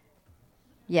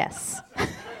 Yes.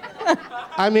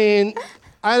 I mean,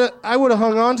 I would have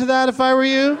hung on to that if I were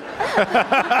you.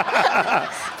 But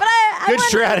Good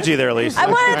strategy there, Lisa. I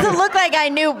wanted to look like I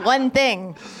knew one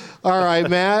thing. All right,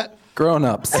 Matt.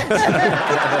 Grown-ups.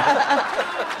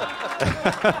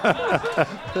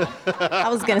 I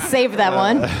was going to save that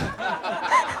one.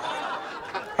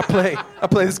 I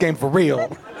play this game for real.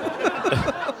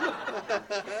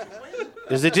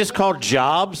 Is it just called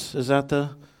Jobs? Is that the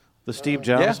Steve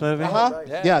Jobs movie? Uh-huh.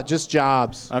 Yeah, just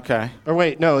Jobs. Okay. Or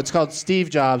wait, no, it's called Steve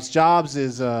Jobs. Jobs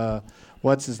is,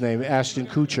 what's his name? Ashton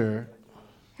Kutcher.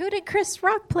 Who did Chris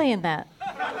Rock play in that?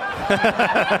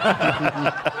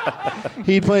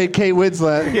 He played Kate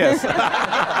Winslet. Yes.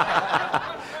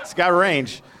 It's got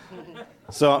range.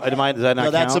 So, does that not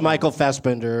No, that's a count? Michael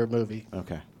Fassbender movie.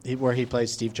 Okay. Where he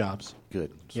plays Steve Jobs.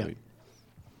 Good. Sweet.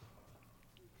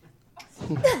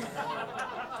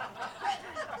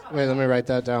 Wait, let me write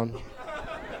that down.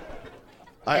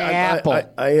 Apple.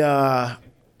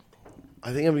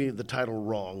 I think I'm getting the title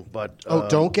wrong, but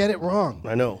Don't get it wrong.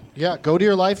 I know. Yeah, go to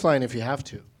your lifeline if you have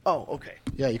to. Oh, okay.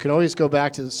 Yeah, you can always circle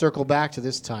back to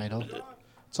this title.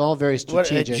 It's all very What,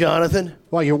 strategic. Jonathan?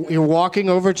 Well, you're walking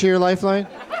over to your lifeline?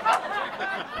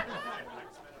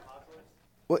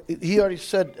 What, he already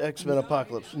said X-Men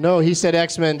Apocalypse. No, he said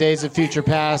X-Men Days of Future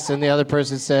Past, and the other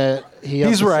person said He's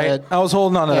also right. said I was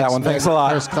holding on to that one. X-Men Thanks a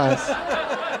lot. First Class.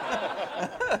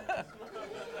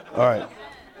 All right.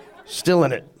 Still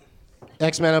in it.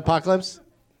 X-Men Apocalypse?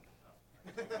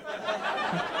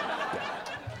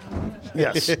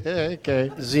 Yes.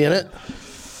 Okay. Is he in it?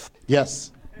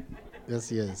 Yes. Yes,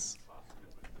 he is.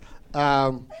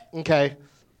 Okay.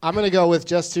 I'm going to go with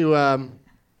just to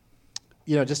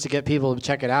just to get people to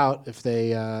check it out if they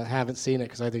haven't seen it,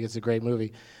 because I think it's a great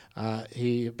movie.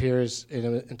 He appears in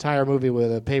an entire movie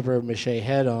with a paper mache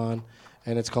head on,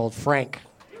 and it's called Frank.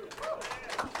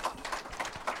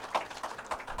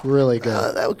 Really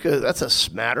good. That's a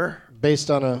smatter.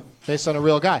 Based on a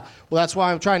real guy. Well, that's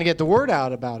why I'm trying to get the word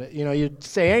out about it. You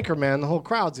say Anchorman, the whole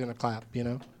crowd's gonna clap.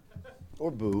 Or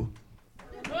boo.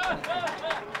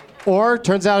 Or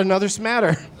turns out another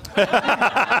smatter.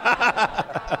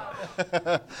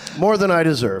 More than I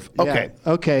deserve. Okay.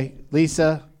 Yeah. Okay,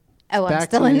 Lisa. Oh, I'm back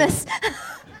still to in you. this.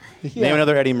 Name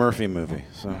another Eddie Murphy movie.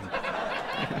 So.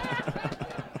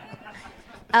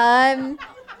 How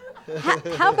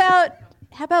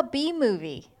about B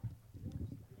movie?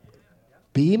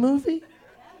 B movie?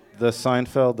 The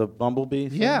Seinfeld, the Bumblebee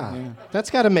thing? Yeah. That's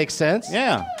got to make sense.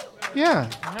 Yeah. Yeah.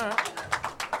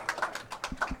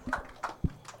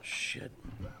 Shit.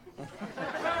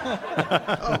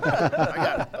 I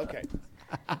got it. Okay.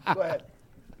 Go ahead.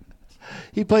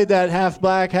 He played that half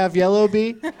black, half yellow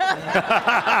bee.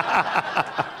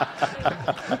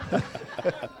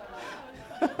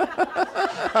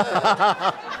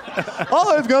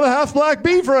 I've got a half black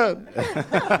bee friend.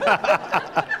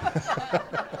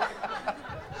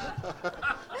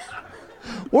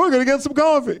 We're going to get some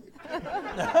coffee.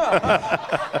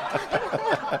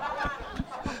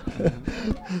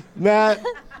 Matt.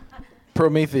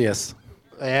 Prometheus.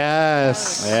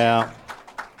 Yes. Yeah.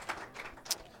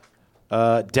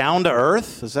 Down to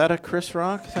Earth? Is that a Chris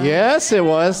Rock thing? Yes, it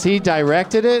was. He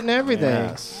directed it and everything.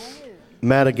 Yes.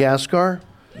 Madagascar?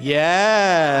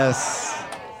 Yes.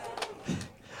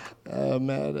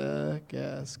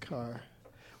 Madagascar.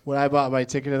 When I bought my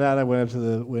ticket to that, I went up to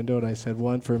the window and I said,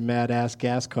 one for Mad-Ass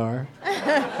Gas Car.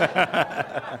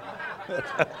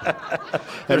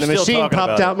 And the machine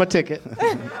popped out my ticket.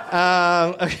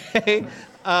 Okay.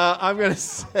 I'm going to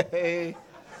say...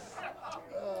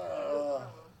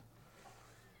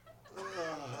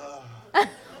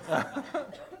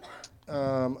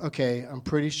 Okay, I'm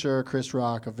pretty sure Chris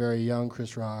Rock, a very young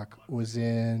Chris Rock, was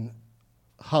in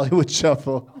Hollywood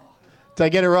Shuffle. Did I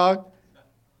get it wrong?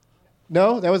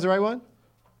 No? That was the right one?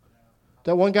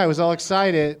 That one guy was all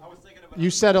excited. You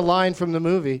said a line from the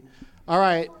movie. All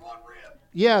right.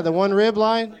 Yeah, the one rib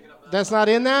line? That's not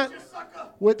in that?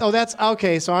 That's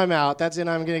okay, so I'm out. That's in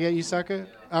I'm Gonna Get You, Sucker?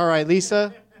 All right,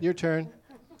 Lisa, your turn.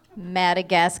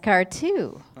 Madagascar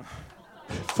 2.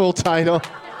 Full title.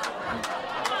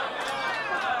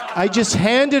 I just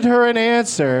handed her an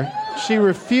answer. She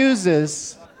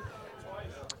refuses.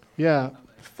 Yeah.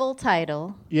 Full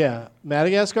title. Yeah.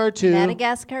 Madagascar 2.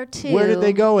 Madagascar 2. Where did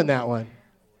they go in that one?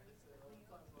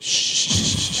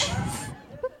 Shh.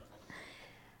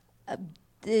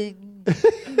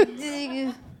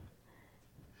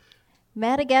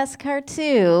 Madagascar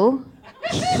 2.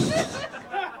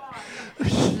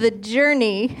 The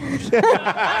Journey 2.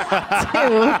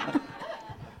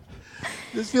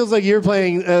 This feels like you're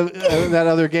playing that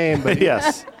other game, but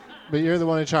yes. But you're the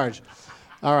one in charge.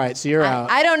 All right, so you're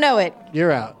out. I don't know it.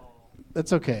 You're out.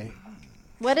 That's okay.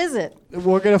 What is it?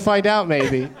 We're going to find out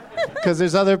maybe, because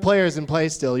there's other players in play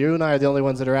still. You and I are the only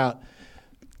ones that are out.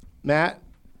 Matt?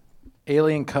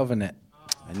 Alien Covenant.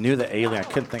 I knew the Alien. I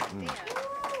couldn't think.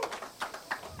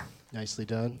 Nicely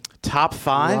done. Top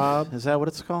 5? Rob. Is that what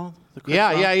it's called?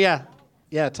 Yeah,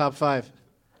 top 5.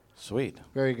 Sweet.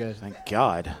 Very good. Thank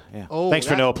God. Yeah. Oh, Thanks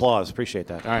for no applause. Appreciate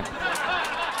that. All right.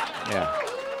 Yeah.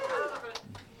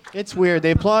 It's weird.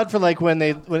 They applaud for when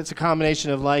it's a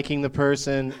combination of liking the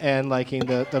person and liking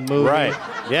the movie. Right.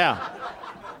 Yeah.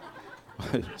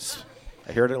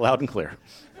 I heard it loud and clear.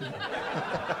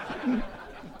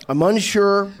 I'm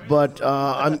unsure, but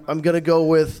I'm going to go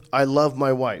with I Love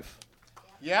My Wife.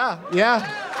 Yeah,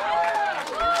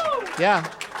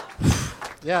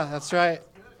 that's right.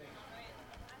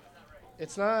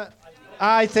 It's not.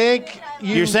 I think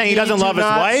You're saying he doesn't love his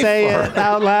wife? Say it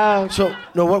out loud. So,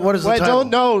 no, what is the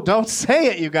title? Don't say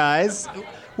it, you guys.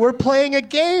 We're playing a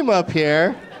game up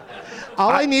here.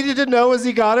 All I needed to know is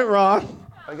he got it wrong.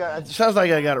 It sounds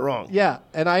like I got it wrong. Yeah,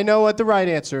 and I know what the right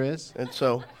answer is. And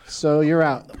so? So you're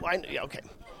out. Okay.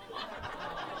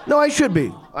 No, I should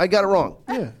be. I got it wrong.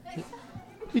 Yeah,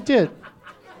 you did.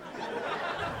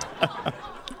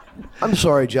 I'm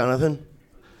sorry, Jonathan.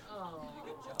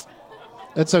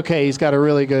 That's okay. He's got a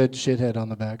really good shithead on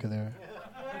the back of there.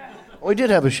 Oh, he did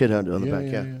have a shithead on the back,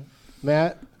 yeah.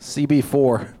 Matt?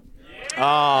 CB4.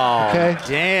 Oh, okay.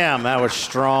 Damn, that was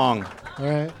strong. All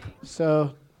right.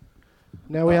 So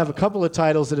now we have a couple of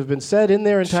titles that have been said in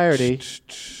their entirety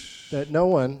that no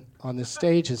one on this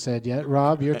stage has said yet.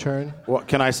 Rob, your turn. What,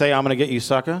 can I say I'm going to get you,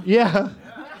 sucker? Yeah.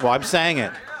 Well, I'm saying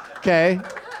it. Okay.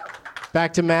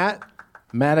 Back to Matt.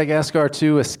 Madagascar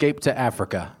 2, Escape to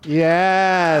Africa.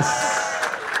 Yes.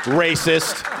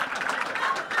 Racist.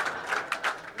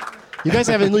 You guys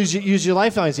haven't used your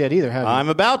lifelines yet either, have you? I'm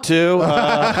about to.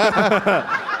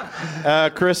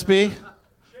 Crispy.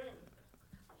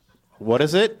 What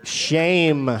is it?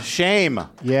 Shame. Shame.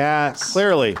 Yes.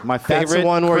 Clearly, my favorite. That's the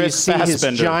one where Chris you see Fassbender.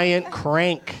 his giant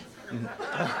crank.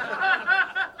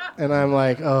 And I'm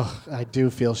like, oh, I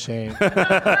do feel shame.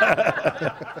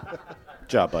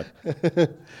 Job, bud.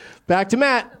 Back to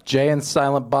Matt. Jay and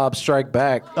Silent Bob Strike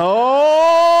Back.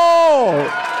 Oh!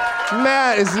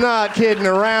 Matt is not kidding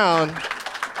around.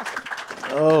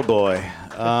 Oh, boy.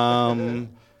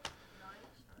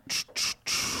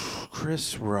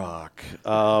 Chris Rock.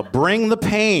 Bring the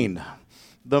Pain.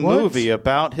 The movie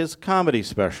about his comedy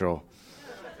special.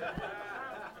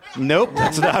 Nope,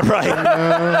 that's not right.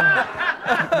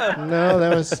 No,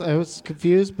 I was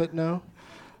confused, but no.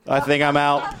 I think I'm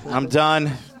out. I'm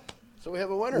done. So we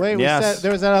have a winner. Wait, Yes.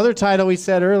 there was that other title we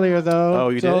said earlier, though. Oh,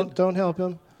 you did? Don't help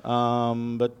him.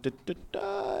 But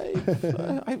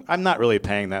I'm not really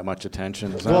paying that much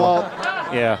attention. So. Well,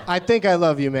 yeah. I think I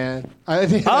love you, man. I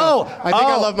think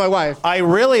I love my wife. I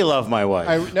really love my wife.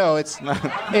 I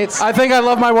think I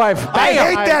love my wife. I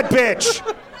hate that bitch.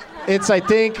 I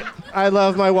think I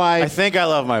love my wife. I think I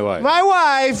love my wife. My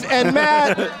wife and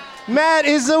Matt. Matt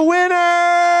is the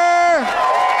winner.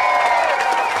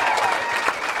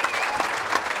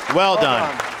 Well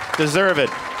done. Deserve it.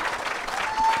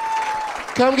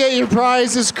 Come get your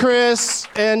prizes, Chris,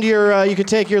 and your you can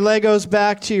take your Legos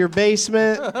back to your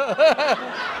basement,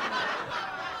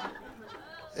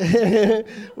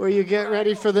 where you get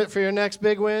ready for your next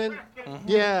big win. Mm-hmm.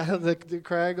 Yeah, the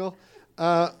Craggle.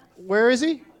 Where is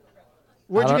he?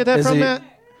 Where'd you get that from, Matt?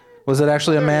 Was it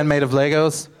actually a man made of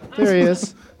Legos? There he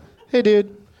is. Hey,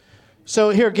 dude. So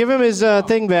here, give him his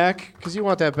thing back, because you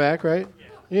want that back, right?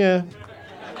 Yeah.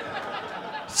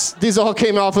 These all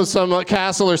came off of some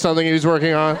castle or something he was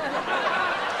working on.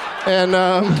 And,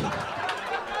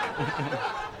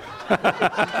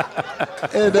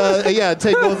 yeah,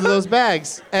 take both of those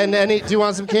bags. And do you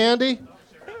want some candy?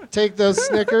 Take those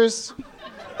Snickers.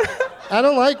 I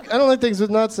don't like things with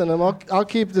nuts in them. I'll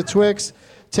keep the Twix.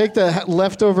 Take the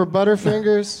leftover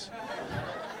Butterfingers.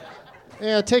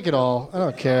 Yeah, take it all. I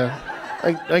don't care.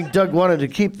 I think Doug wanted to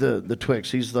keep the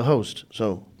Twix. He's the host,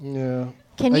 so. Yeah.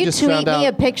 Can you tweet me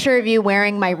a picture of you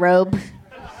wearing my robe?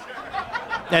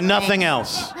 And nothing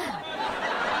else.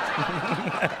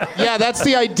 Yeah, that's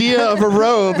the idea of a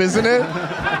robe, isn't it?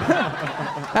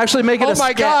 Actually, make it a Oh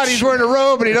my sketch. God, he's wearing a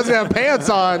robe and he doesn't have pants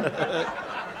on.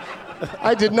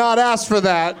 I did not ask for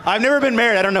that. I've never been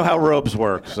married. I don't know how robes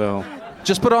work, so.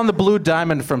 Just put on the blue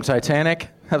diamond from Titanic.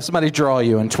 Have somebody draw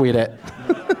you and tweet it.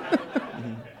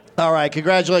 All right,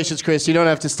 congratulations, Chris. You don't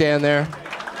have to stand there.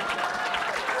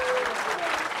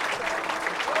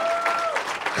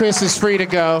 Chris is free to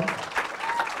go.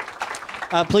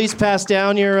 Please pass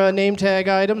down your name tag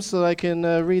items so I can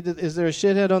read it. Is there a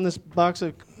shithead on this box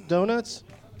of donuts?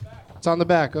 It's on the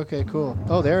back. Okay, cool.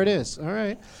 Oh, there it is. All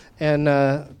right. And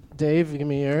Dave, give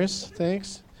me yours.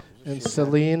 Thanks. And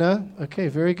Selena. Okay,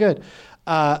 very good.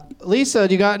 Lisa,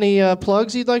 do you got any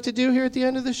plugs you'd like to do here at the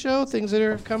end of the show? Things that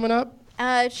are coming up?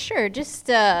 Sure. Just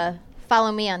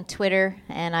follow me on Twitter,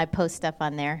 and I post stuff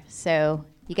on there. So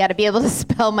you got to be able to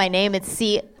spell my name. It's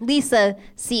Lisa,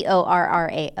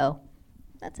 Corrao.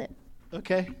 That's it.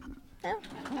 Okay. Yeah.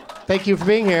 Thank you for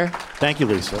being here. Thank you,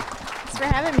 Lisa. Thanks for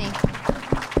having me.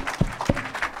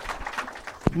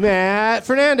 Matt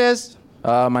Fernandez.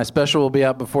 My special will be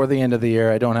out before the end of the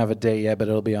year. I don't have a date yet, but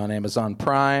it'll be on Amazon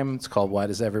Prime. It's called Why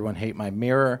Does Everyone Hate My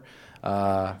Mirror?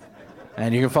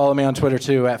 And you can follow me on Twitter,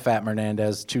 too, at Fat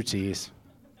Fernandez, 2 T's.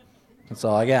 That's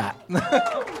all I got.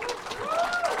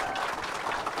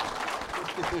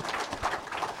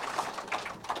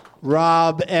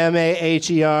 Rob,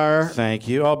 Maher. Thank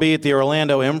you. I'll be at the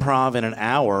Orlando Improv in an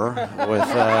hour with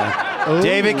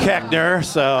David Koechner.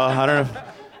 So I don't know.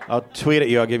 I'll tweet at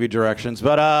you. I'll give you directions.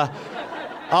 But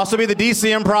also be at the DC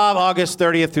Improv August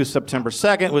 30th through September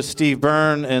 2nd with Steve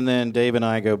Byrne. And then Dave and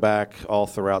I go back all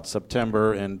throughout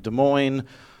September in Des Moines,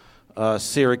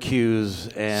 Syracuse,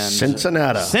 and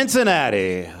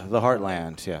Cincinnati, the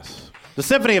Heartland, yes. The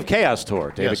Symphony of Chaos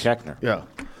Tour, David Koechner. Yeah.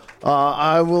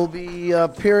 I will be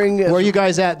appearing. Where are you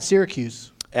guys at in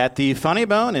Syracuse? At the Funny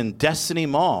Bone in Destiny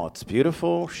Mall. It's a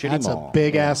beautiful, shitty That's mall. a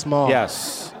big-ass mall.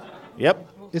 Yes. Yep.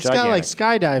 It's got like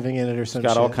skydiving in it or something.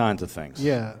 It's got all kinds of things.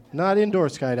 Yeah. Not indoor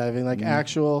skydiving, like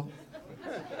actual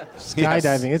skydiving.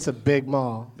 Yes. It's a big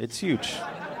mall. It's huge.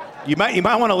 You might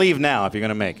want to leave now if you're going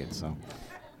to make it. So.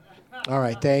 All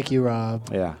right. Thank you, Rob.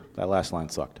 Yeah. That last line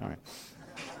sucked. All right.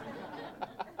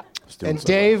 doing And so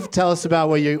well. Dave, tell us about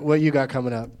what you got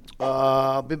coming up.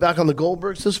 I'll be back on the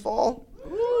Goldbergs this fall.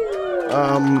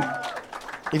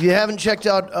 If you haven't checked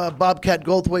out Bobcat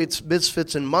Goldthwait's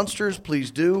Misfits and Monsters,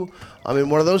 please do. I'm in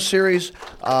one of those series.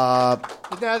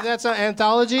 That's an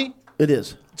anthology? It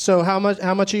is. So how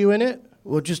much are you in it?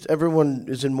 Well, just everyone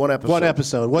is in one episode. One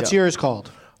episode. What's yours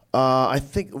called? I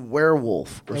think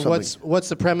Werewolf or And something. what's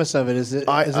the premise of it? Is it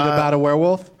about a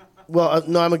werewolf? Well,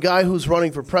 no, I'm a guy who's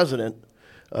running for president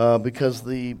because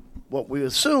what we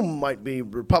assume might be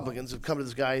Republicans have come to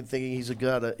this guy thinking he's a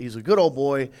good old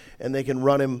boy and they can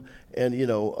run him and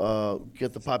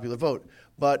get the popular vote.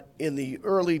 But in the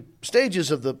early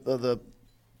stages of the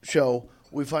show,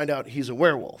 we find out he's a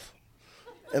werewolf.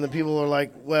 And the people are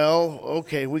like, well,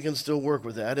 okay, we can still work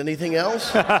with that. Anything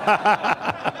else?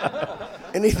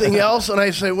 Anything else? And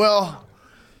I say, well,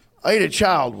 I ate a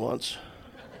child once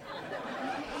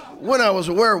when I was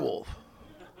a werewolf.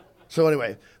 So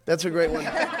anyway, that's a great one.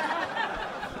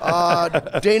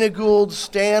 Dana Gould's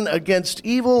Stand Against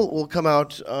Evil will come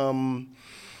out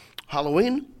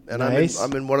Halloween. And Nice.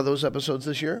 I'm in one of those episodes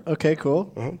this year. Okay,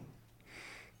 cool. Uh-huh.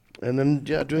 And then,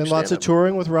 doing And lots of stand-up.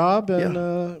 touring with Rob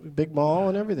and Big Mall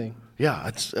and everything. Yeah,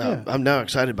 I'm now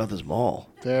excited about this mall.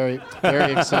 Very,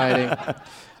 very exciting.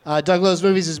 Doug Lowe's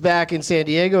Movies is back in San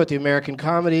Diego at the American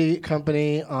Comedy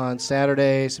Company on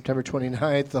Saturday, September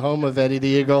 29th, the home of Eddie the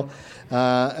Eagle.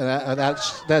 And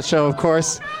that show, of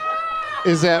course,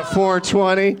 is at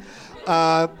 4:20.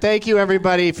 Thank you,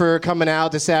 everybody, for coming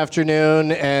out this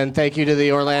afternoon, and thank you to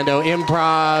the Orlando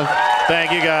Improv.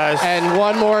 Thank you, guys. And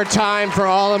one more time for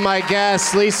all of my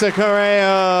guests, Lisa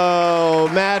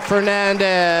Corrao, Matt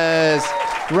Fernandez,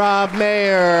 Rob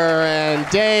Maher, and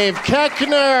Dave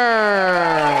Koechner.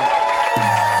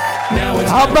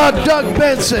 How about Doug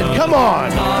Benson? Come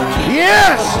on.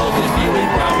 Yes!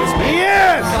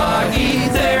 Yes!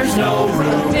 There's no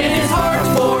room in his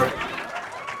heart for.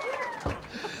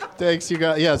 Thanks, you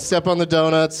guys. Yeah, step on the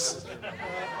donuts.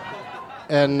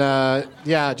 And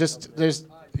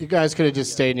you guys could have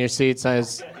just stayed in your seats. I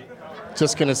was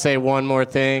just going to say one more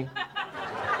thing.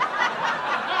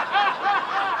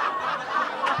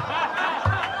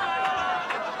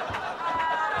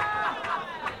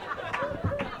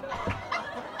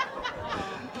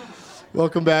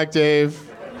 Welcome back, Dave.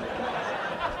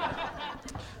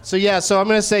 So I'm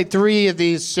going to say 3 of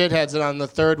these shitheads, and on the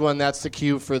third one, that's the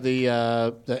cue for the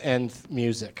end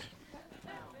music.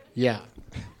 Yeah.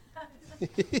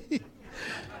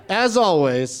 As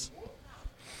always,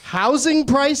 housing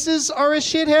prices are a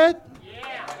shithead?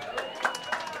 Yeah.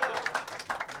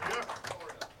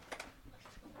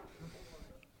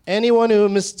 Anyone who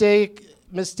mistakens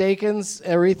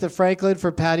Aretha Franklin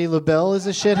for Patti LaBelle is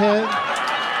a shithead?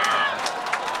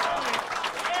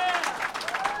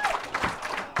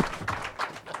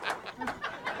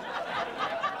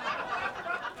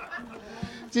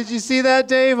 Did you see that,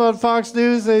 Dave, on Fox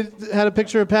News? They had a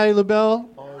picture of Patti LaBelle.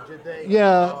 Oh, did they?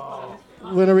 Yeah,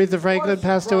 when Aretha Franklin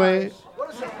passed away.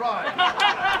 What a surprise.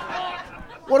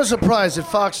 What a surprise that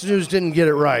Fox News didn't get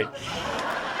it right.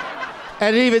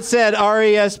 And it even said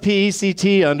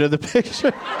RESPECT under the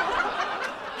picture.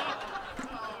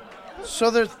 So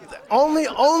there's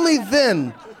only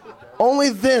then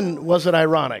was it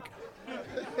ironic.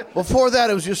 Before that,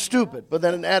 it was just stupid. But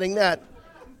then adding that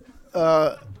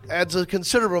adds a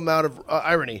considerable amount of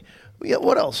irony. Yeah,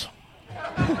 what else?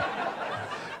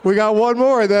 We got one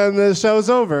more, then the show's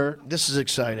over. This is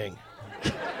exciting.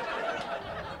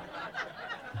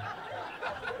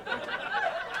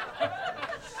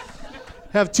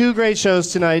 Have 2 great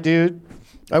shows tonight, dude.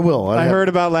 I will. I heard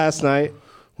about last night.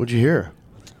 What'd you hear?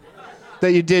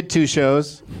 That you did 2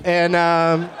 shows. And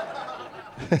I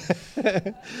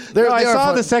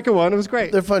saw the second one. It was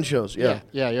great. They're fun shows, yeah.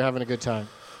 Yeah, you're having a good time.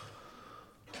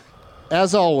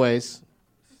 As always.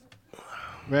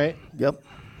 Right? Yep.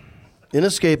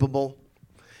 Inescapable,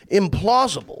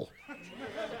 implausible,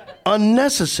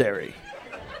 unnecessary.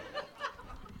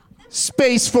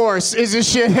 Space Force is a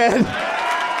shithead.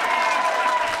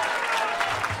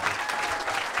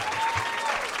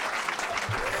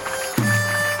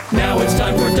 Now it's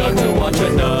time for Doug to watch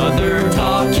another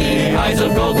talkie. Eyes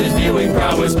of gold, his viewing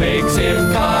prowess makes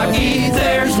him cocky.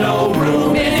 There's no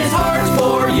room in his heart